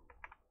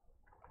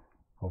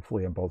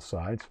 Hopefully on both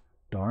sides.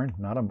 Darn,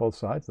 not on both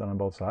sides, not on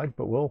both sides,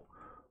 but we'll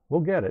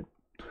get it.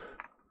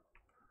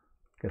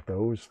 Get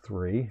those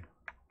 3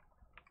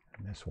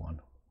 and this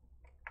one.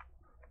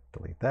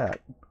 Delete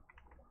that.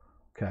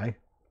 Okay.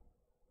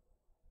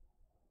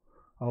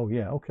 Oh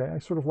yeah, okay, I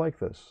sort of like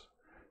this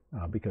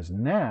because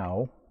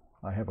now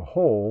I have a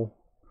hole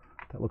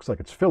that looks like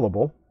it's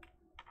fillable.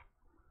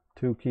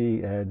 2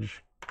 key,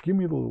 edge, give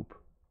me the loop.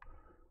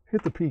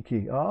 Hit the P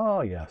key.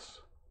 Ah,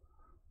 yes.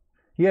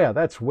 Yeah,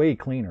 that's way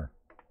cleaner.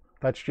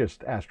 That's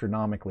just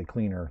astronomically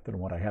cleaner than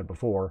what I had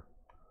before.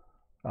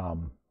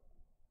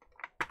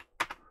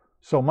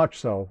 So much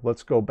so,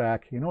 let's go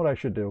back. You know what I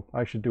should do?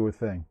 I should do a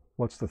thing.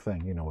 What's the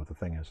thing? You know what the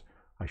thing is.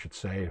 I should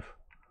save.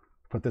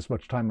 Put this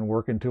much time and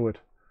work into it.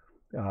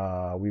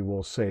 We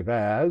will save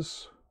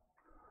as.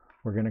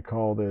 We're going to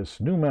call this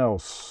new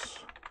mouse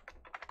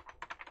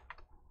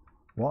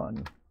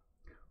 1.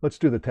 Let's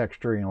do the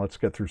texturing and let's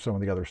get through some of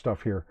the other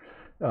stuff here.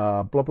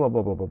 Blah, blah, blah,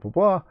 blah, blah, blah,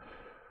 blah.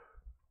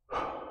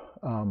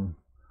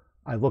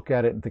 I look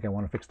at it and think I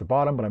want to fix the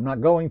bottom, but I'm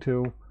not going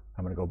to.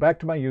 I'm going to go back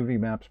to my UV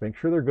maps, make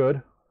sure they're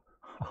good.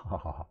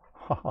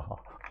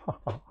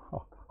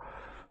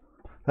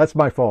 That's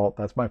my fault.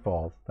 That's my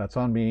fault. That's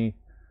on me.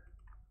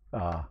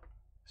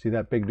 See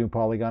that big new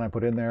polygon I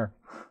put in there?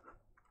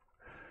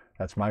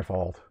 That's my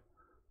fault.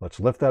 Let's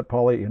lift that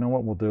poly. You know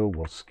what we'll do?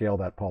 We'll scale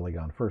that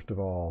polygon first of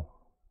all.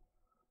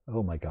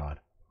 Oh my God.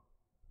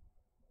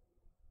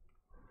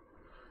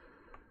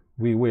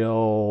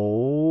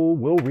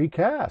 we'll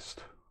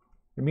recast.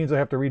 It means I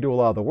have to redo a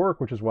lot of the work,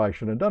 which is why I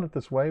shouldn't have done it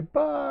this way,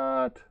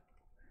 but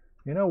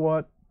you know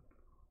what?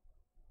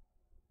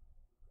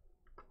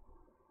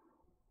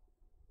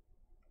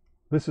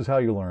 This is how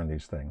you learn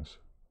these things.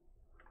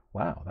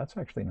 Wow, that's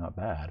actually not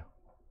bad.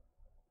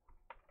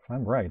 If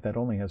I'm right, that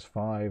only has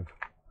 5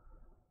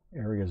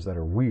 areas that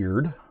are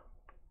weird.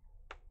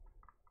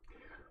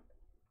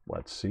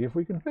 Let's see if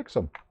we can fix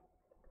them.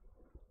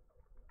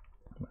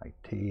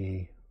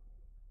 IT.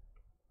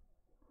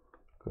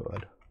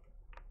 Good.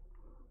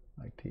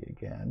 IT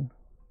again.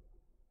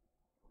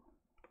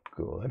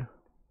 Good.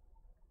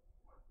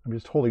 I'm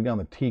just holding down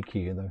the T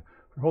key. And if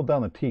I hold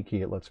down the T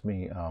key, it lets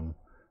me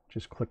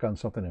just click on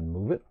something and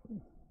move it.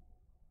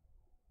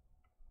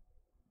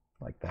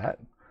 Like that.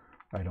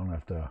 I don't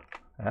have to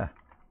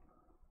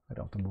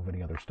move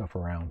any other stuff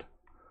around.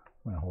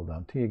 I'm going to hold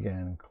down T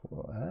again. I'm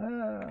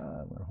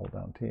going to hold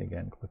down T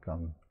again. Click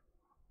on.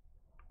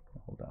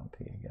 Hold down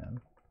T again.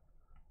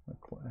 I'm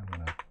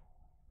going to.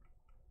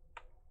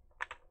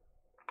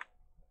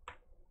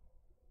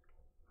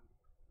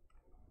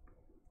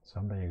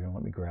 Someday you're going to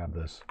let me grab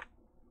this.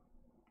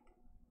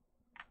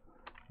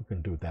 We're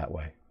going to do it that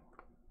way.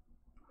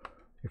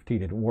 If T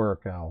didn't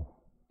work, I'll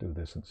do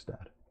this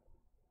instead.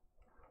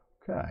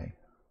 Okay.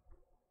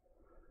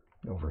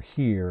 Over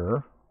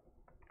here,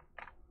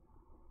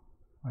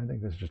 I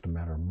think this is just a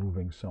matter of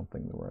moving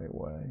something the right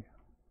way.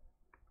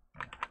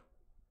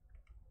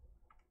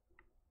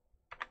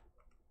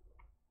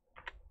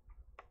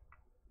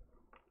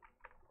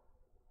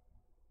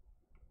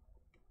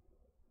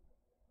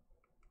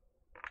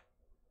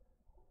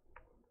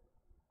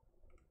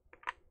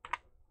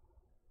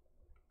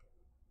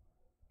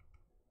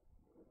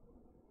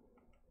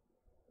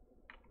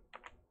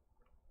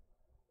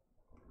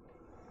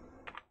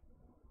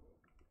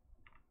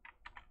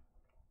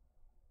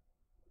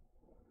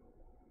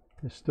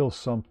 There's still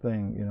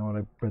something, you know what,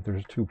 I bet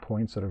there's 2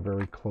 points that are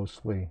very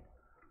closely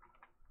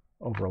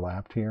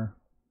overlapped here.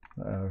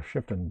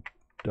 Shift and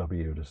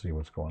W to see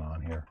what's going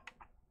on here.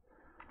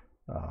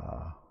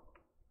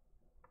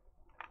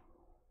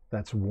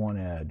 That's one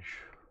edge.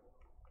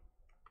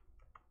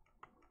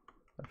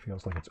 That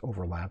feels like it's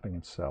overlapping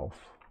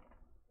itself.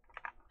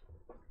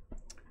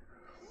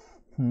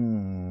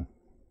 You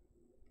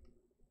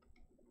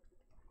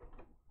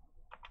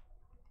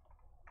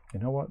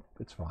know what?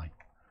 It's fine.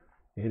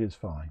 It is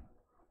fine.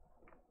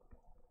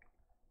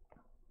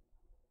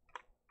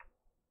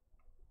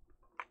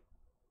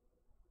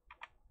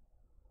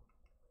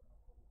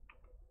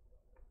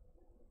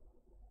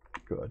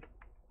 Good.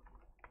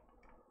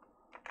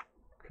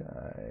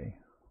 Okay.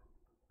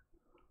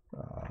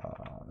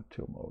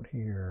 Tool mode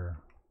here.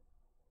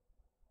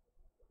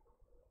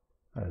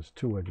 That has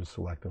 2 edges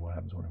selected. What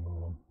happens when I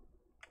move them?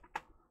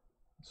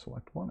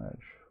 Select one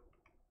edge.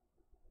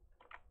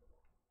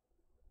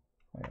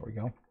 There we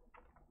go.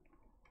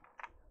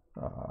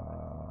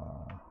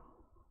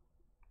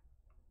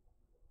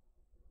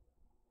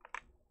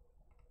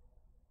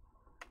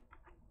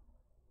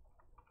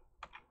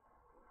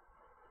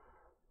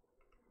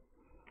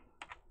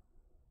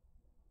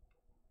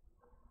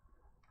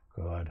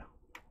 Good.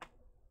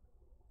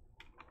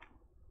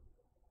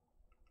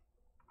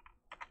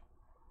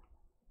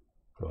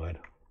 Good.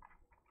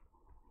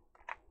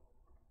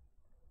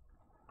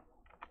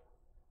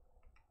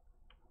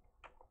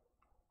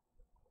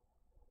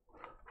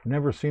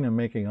 Never seen a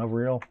making of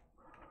reel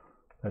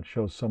that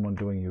shows someone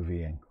doing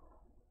UVing.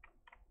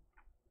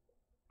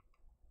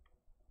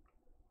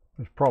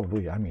 There's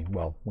probably, I mean,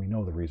 well, we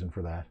know the reason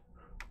for that.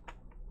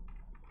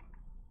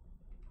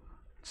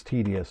 It's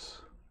tedious,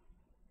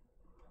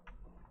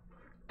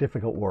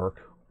 difficult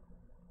work,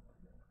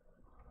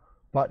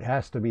 but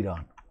has to be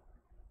done.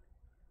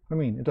 I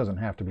mean, it doesn't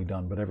have to be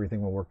done, but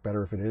everything will work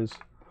better if it is.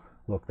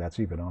 Look, that's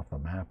even off the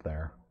map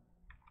there.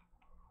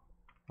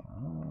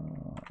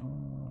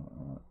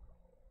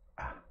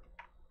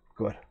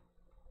 Good.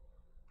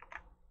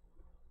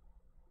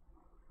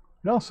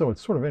 And also,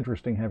 it's sort of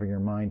interesting having your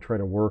mind try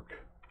to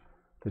work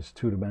this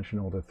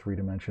 2-dimensional to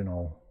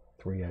 3-dimensional,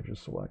 3 edges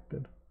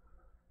selected.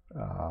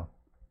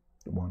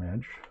 1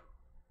 edge.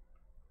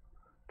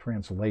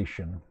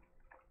 Translation.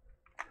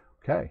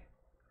 Okay.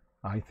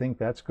 I think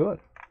that's good.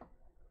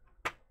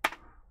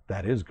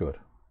 That is good.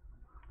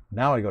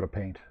 Now I go to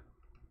paint.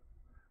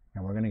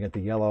 And we're going to get the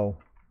yellow.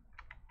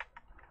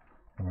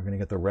 And we're going to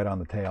get the red on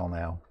the tail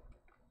now.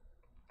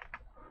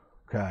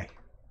 Okay.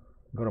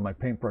 Go to my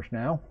paintbrush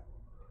now.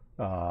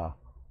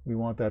 We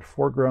want that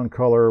foreground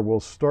color. We'll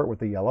start with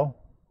the yellow.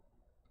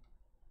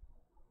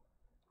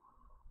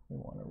 We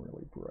want a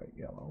really bright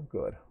yellow.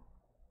 Good.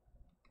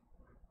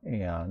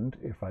 And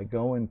if I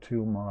go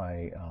into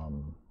my,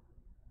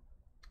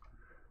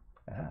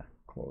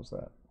 close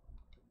that.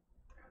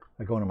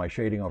 I go into my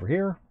shading over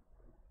here.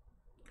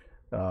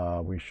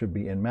 We should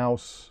be in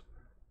mouse.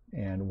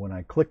 And when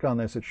I click on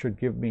this, it should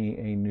give me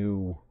a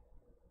new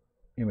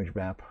image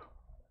map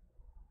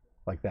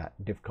like that.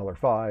 Diff color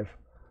 5.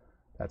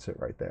 That's it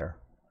right there.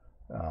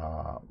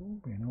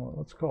 You know what?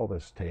 Let's call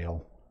this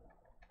tail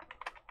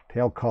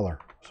tail color,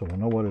 so we'll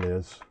know what it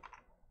is.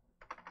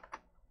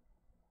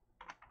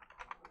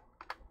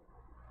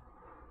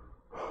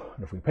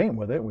 And if we paint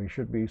with it, we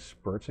should be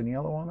spurts in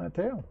yellow on that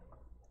tail.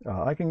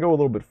 I can go a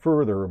little bit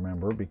further,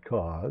 remember,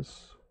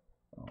 because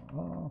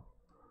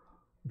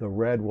the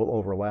red will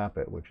overlap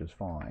it, which is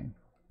fine.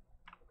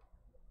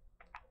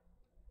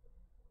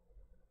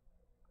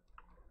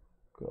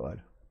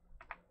 Good.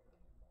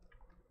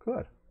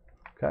 Good.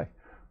 Okay,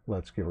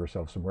 let's give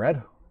ourselves some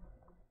red.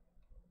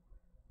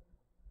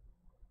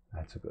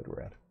 That's a good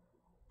red.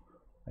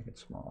 Make it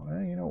small.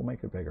 You know, we'll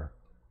make it bigger.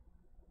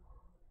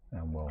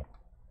 And we'll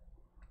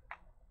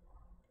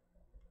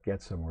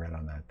get some red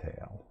on that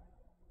tail.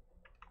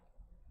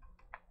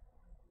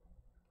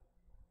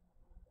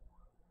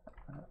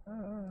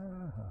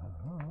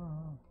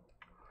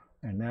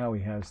 And now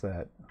he has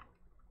that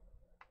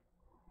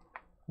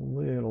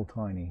little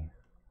tiny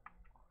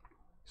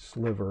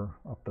sliver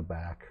up the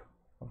back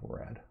of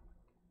red.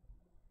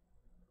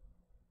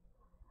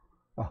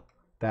 Oh,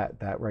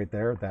 that right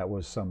there, that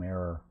was some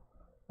error.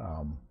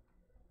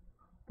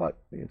 But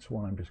it's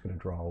one I'm just going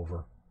to draw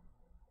over.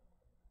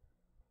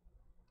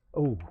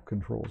 Oh,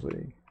 Control Z.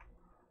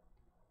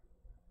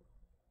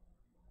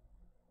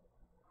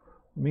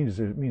 Means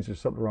there's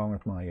something wrong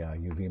with my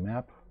UV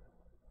map.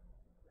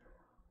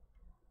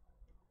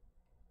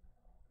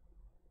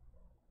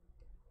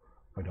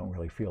 I don't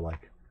really feel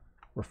like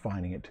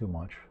refining it too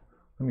much.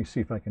 Let me see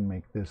if I can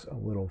make this a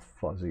little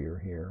fuzzier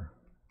here.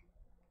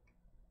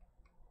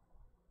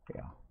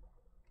 Yeah.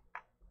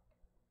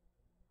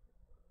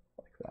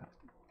 Like that.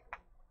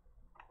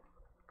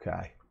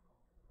 Okay.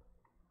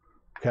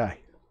 Okay.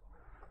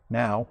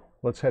 Now,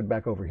 let's head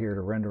back over here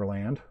to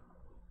Renderland.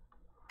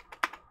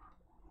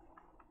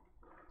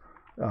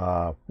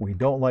 We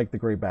don't like the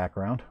gray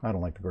background. I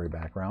don't like the gray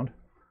background.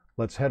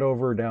 Let's head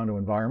over down to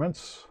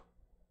Environments.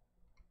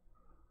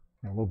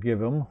 And we'll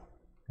give him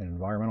an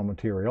environmental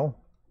material.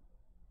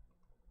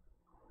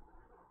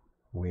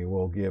 We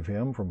will give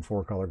him from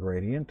 4-color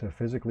gradient to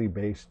physically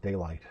based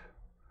daylight.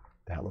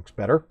 That looks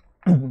better.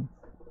 We've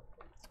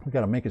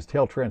got to make his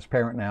tail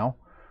transparent now.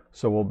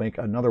 So we'll make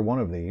another one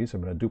of these.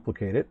 I'm going to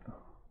duplicate it.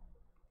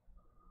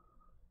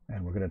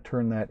 And we're going to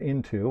turn that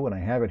into, and I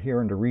have it here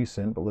under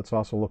recent, but let's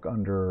also look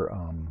under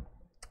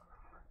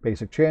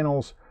basic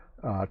channels.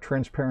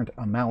 Transparent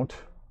amount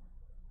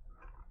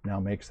now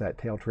makes that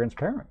tail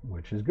transparent,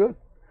 which is good.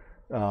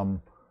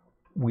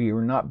 We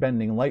are not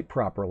bending light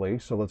properly,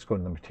 so let's go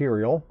to the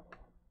material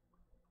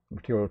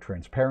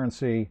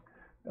transparency.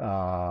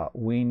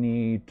 We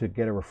need to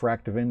get a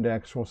refractive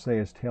index. We'll say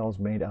his tail is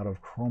made out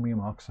of chromium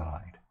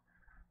oxide.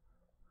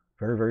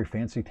 Very, very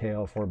fancy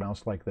tail for a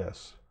mouse like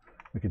this.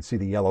 We can see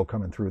the yellow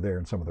coming through there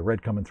and some of the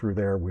red coming through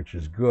there, which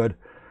is good.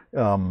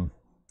 I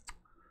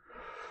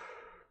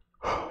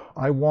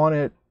want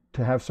it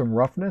to have some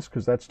roughness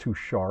because that's too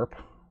sharp.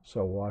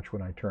 So watch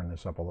when I turn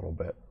this up a little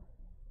bit.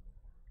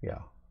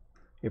 Yeah,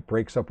 it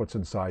breaks up what's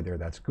inside there.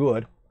 That's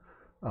good.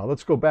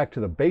 Let's go back to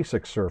the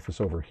basic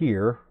surface over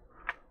here,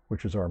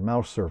 which is our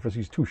mouse surface.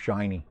 He's too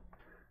shiny.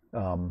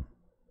 We'll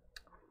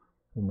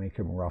make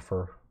him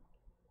rougher.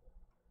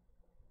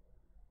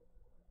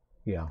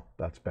 Yeah,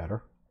 that's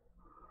better.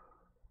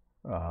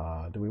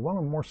 Do we want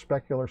him more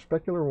specular?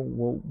 Specular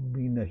will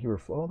mean that he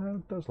reflects. Oh,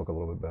 that does look a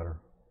little bit better.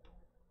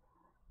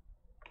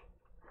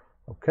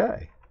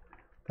 Okay,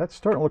 that's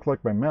starting to look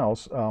like my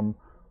mouse.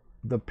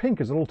 The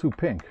pink is a little too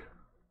pink.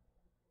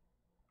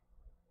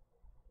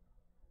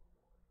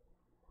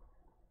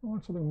 I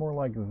want something more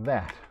like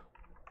that.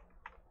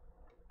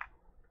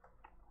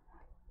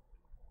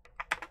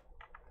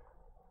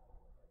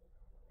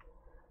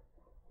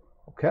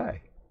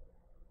 Okay,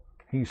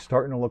 he's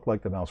starting to look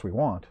like the mouse we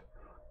want.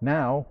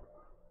 Now,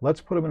 let's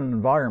put him in an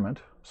environment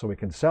so we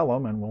can sell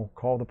him, and we'll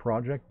call the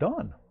project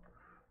done.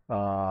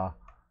 I'm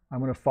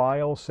going to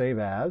file, save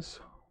as.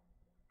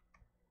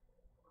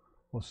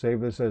 We'll save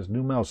this as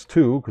New Mouse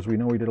 2 because we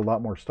know we did a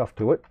lot more stuff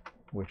to it,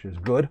 which is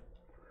good.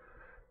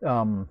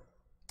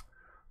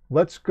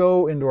 Let's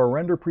go into our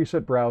render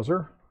preset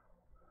browser.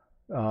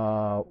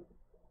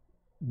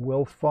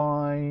 We'll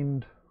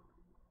find,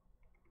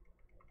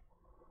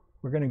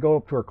 we're going to go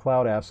up to our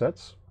cloud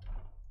assets.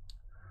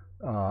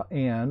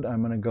 And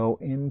I'm going to go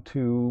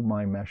into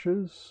my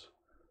meshes.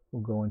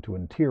 We'll go into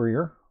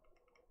interior.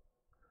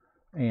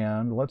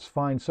 And let's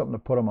find something to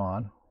put them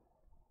on.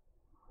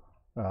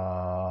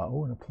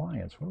 Oh, an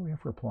appliance. What do we have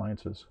for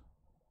appliances?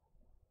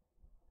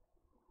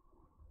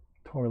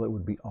 Toilet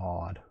would be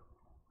odd.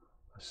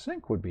 A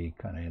sink would be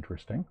kind of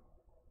interesting.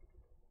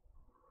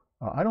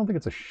 I don't think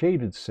it's a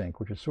shaded sink,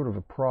 which is sort of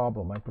a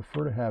problem. I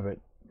prefer to have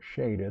it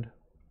shaded.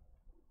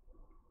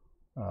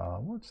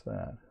 What's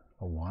that?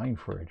 A wine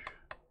fridge.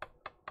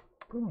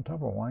 Put them on top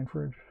of a wine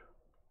fridge.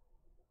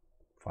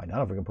 Find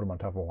out if we can put them on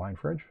top of a wine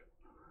fridge.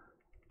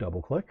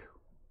 Double click.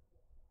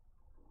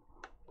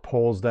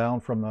 Pulls down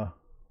from the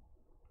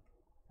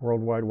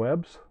World Wide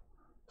Webs.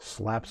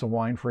 Slaps a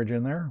wine fridge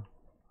in there.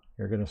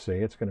 You're going to see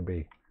it's going to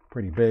be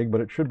pretty big, but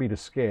it should be to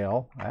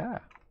scale.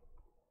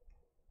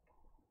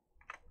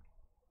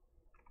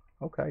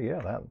 Okay,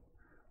 yeah,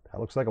 that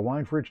looks like a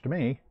wine fridge to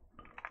me.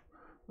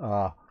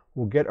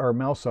 We'll get our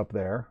mouse up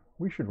there.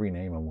 We should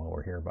rename him while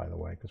we're here, by the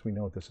way, because we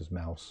know this is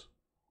mouse.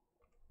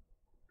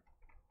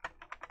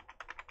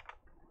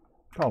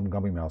 Call him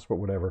Gummy Mouse, but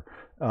whatever.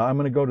 I'm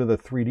going to go to the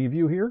 3D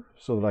view here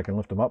so that I can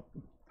lift him up.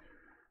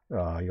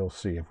 You'll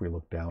see if we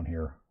look down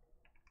here.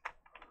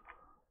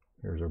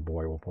 Here's our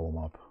boy. We'll pull him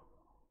up.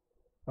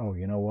 Oh,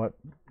 you know what?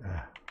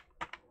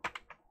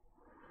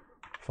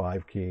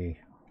 5 key.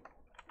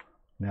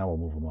 Now we'll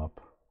move him up.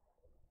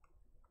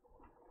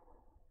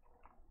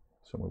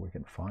 So we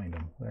can find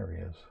him. There he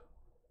is.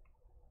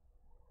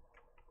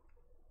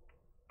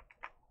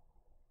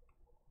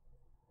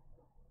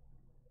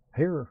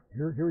 Here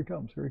he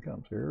comes, here he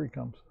comes, here he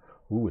comes.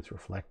 Ooh, it's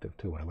reflective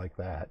too. I like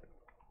that.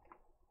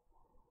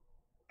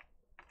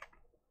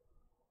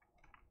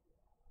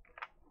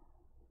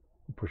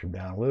 Push him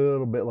down a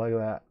little bit like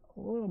that. A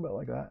little bit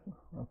like that.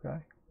 Okay.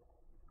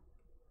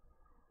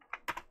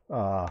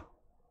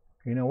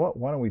 You know what?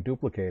 Why don't we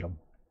duplicate them?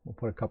 We'll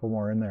put a couple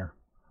more in there.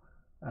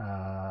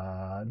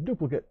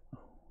 Duplicate.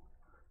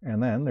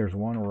 And then there's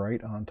one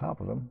right on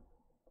top of him.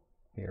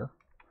 Here.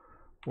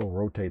 We'll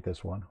rotate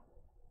this one.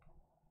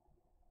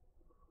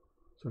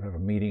 Sort of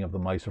have a meeting of the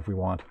mice if we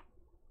want.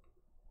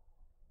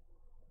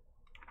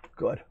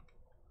 Good.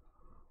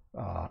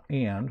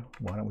 And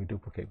why don't we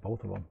duplicate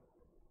both of them?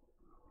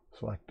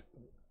 Select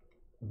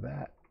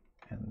that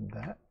and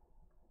that.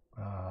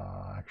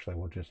 Actually,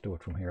 we'll just do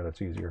it from here.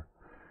 That's easier.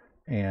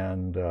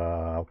 And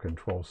I'll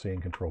Control C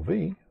and Control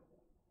V.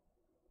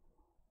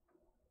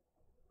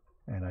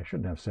 And I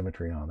shouldn't have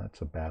symmetry on.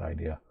 That's a bad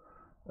idea.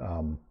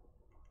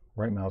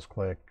 Right mouse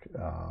click,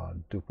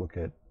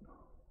 duplicate.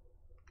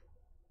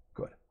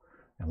 Good.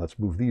 And let's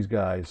move these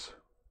guys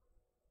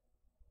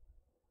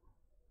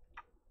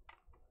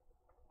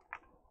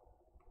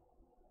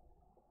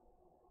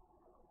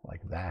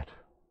like that.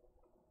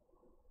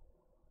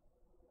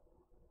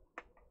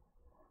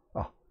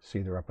 Oh, see,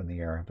 they're up in the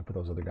air. I have to put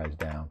those other guys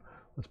down.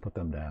 Let's put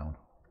them down.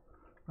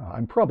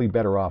 I'm probably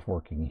better off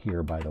working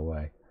here, by the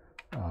way,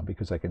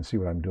 because I can see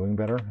what I'm doing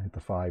better. Hit the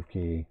 5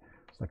 key,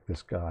 select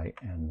this guy,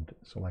 and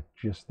select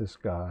just this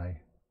guy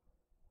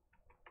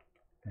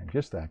and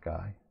just that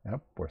guy.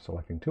 Yep, we're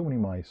selecting too many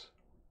mice.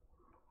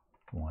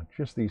 We want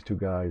just these two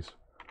guys.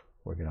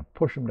 We're going to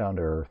push them down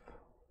to earth.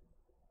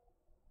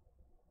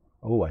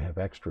 Oh, I have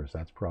extras.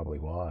 That's probably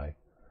why.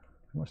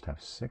 I must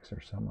have 6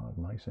 or some odd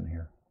mice in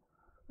here.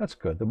 That's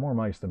good. The more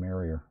mice, the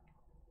merrier.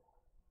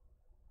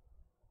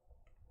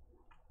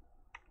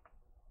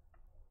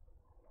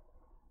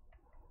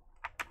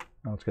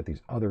 Now let's get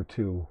these other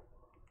 2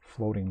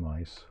 floating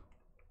mice.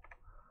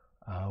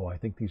 Oh, I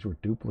think these were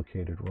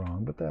duplicated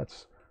wrong, but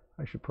that's,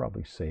 I should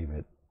probably save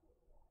it.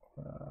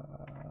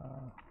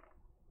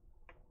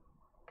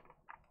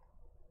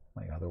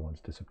 My other ones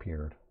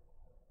disappeared.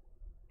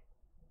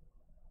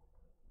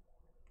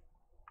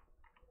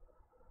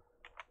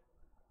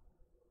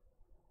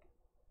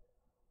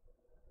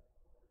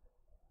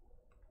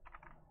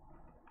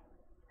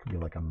 Could be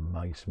like a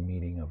mice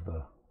meeting of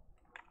the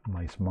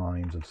mice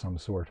minds of some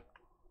sort.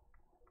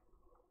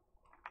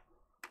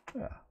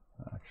 Yeah,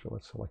 actually,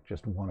 let's select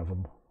just one of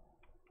them.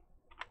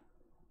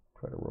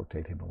 Try to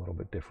rotate him a little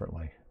bit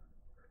differently.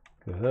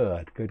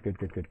 Good, good, good,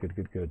 good, good, good,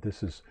 good, good.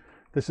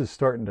 This is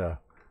starting to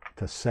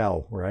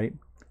sell, right?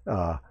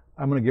 I'm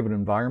going to give an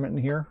environment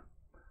in here.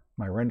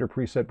 My render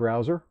preset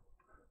browser.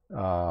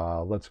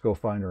 Let's go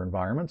find our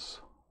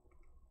environments.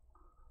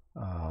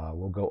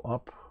 We'll go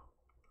up,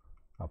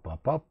 up,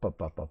 up, up,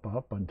 up, up, up,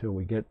 up until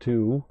we get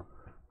to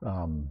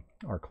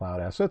our cloud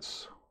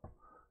assets.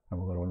 And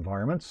we'll go to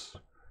environments.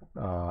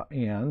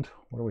 And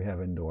what do we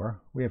have indoor?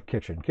 We have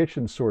kitchen.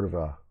 Kitchen's sort of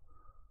a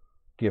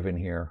given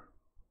here.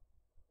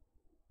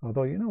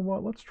 Although, you know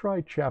what? Let's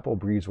try Chapel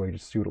Breezeway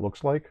just to see what it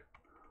looks like.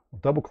 We'll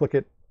double click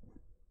it.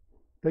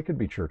 They could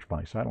be church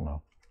mice. I don't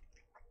know.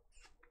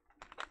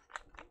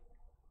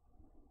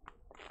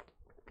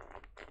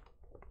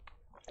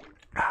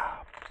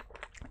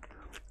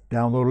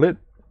 Downloaded it.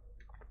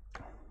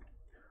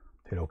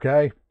 Hit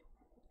OK.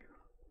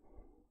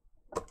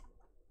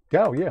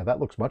 Oh, yeah, that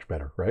looks much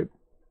better, right?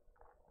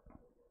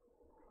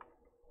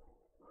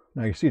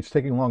 Now you see it's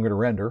taking longer to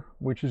render,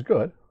 which is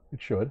good.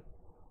 It should.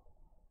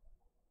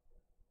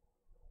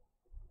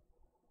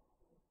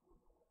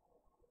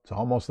 It's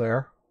almost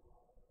there.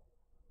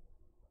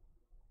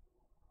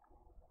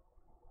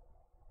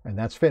 And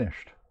that's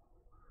finished.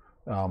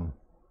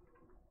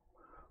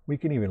 We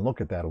can even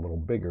look at that a little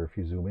bigger if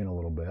you zoom in a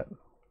little bit.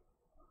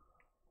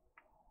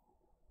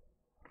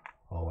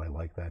 Oh, I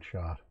like that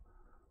shot.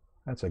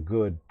 That's a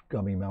good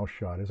Gummy Mouse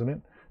shot, isn't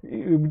it?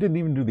 We didn't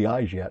even do the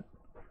eyes yet.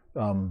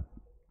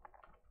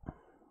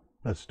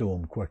 Let's do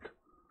them quick.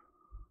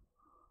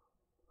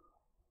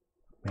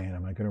 Man,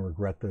 am I going to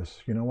regret this?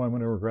 You know why I'm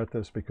going to regret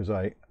this? Because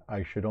I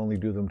should only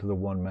do them to the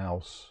one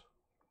mouse.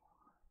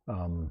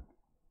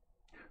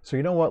 So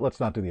you know what? Let's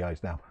not do the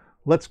eyes now.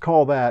 Let's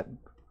call that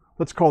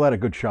a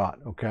good shot,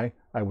 okay?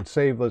 I would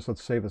save this.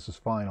 Let's save this as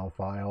final.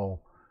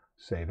 File,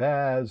 save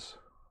as.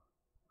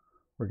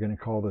 We're going to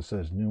call this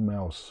as new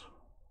mouse.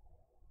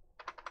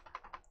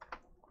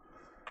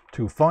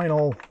 To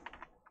final.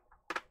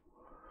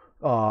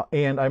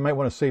 And I might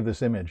want to save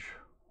this image.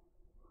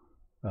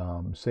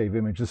 Save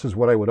image. This is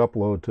what I would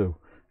upload to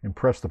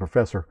impress the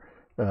professor.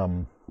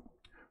 I'm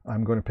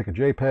going to pick a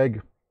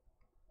JPEG.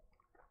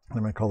 I'm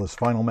going to call this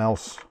Final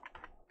Mouse.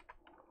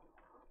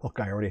 Look,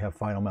 I already have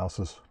Final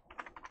Mouses.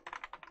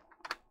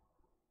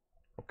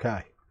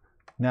 Okay.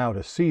 Now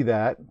to see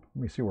that,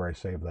 let me see where I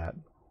saved that.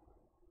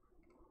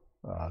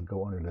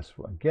 Go under this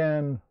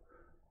again.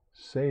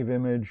 Save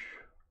image.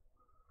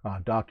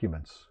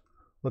 Documents.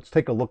 Let's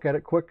take a look at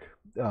it quick,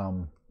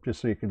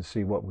 just so you can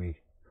see what we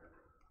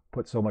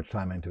put so much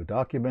time into.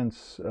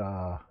 Documents.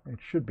 It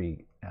should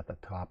be at the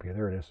top here.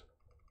 There it is.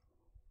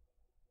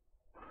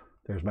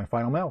 There's my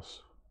Final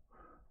Mouse.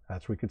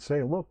 That's what we could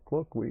say. Look,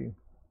 we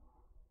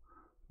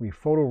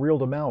photo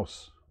reeled a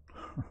mouse.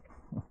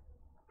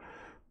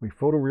 We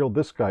photo reeled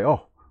this guy.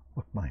 Oh,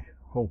 look, my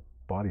whole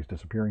body's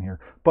disappearing here.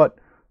 But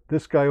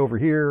this guy over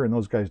here and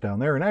those guys down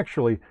there. And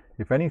actually,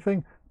 if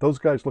anything, those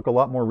guys look a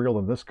lot more real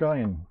than this guy,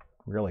 and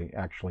really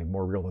actually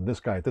more real than this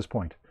guy at this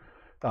point.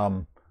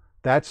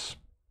 That's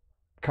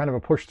kind of a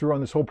push through on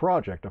this whole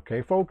project,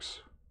 okay,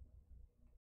 folks?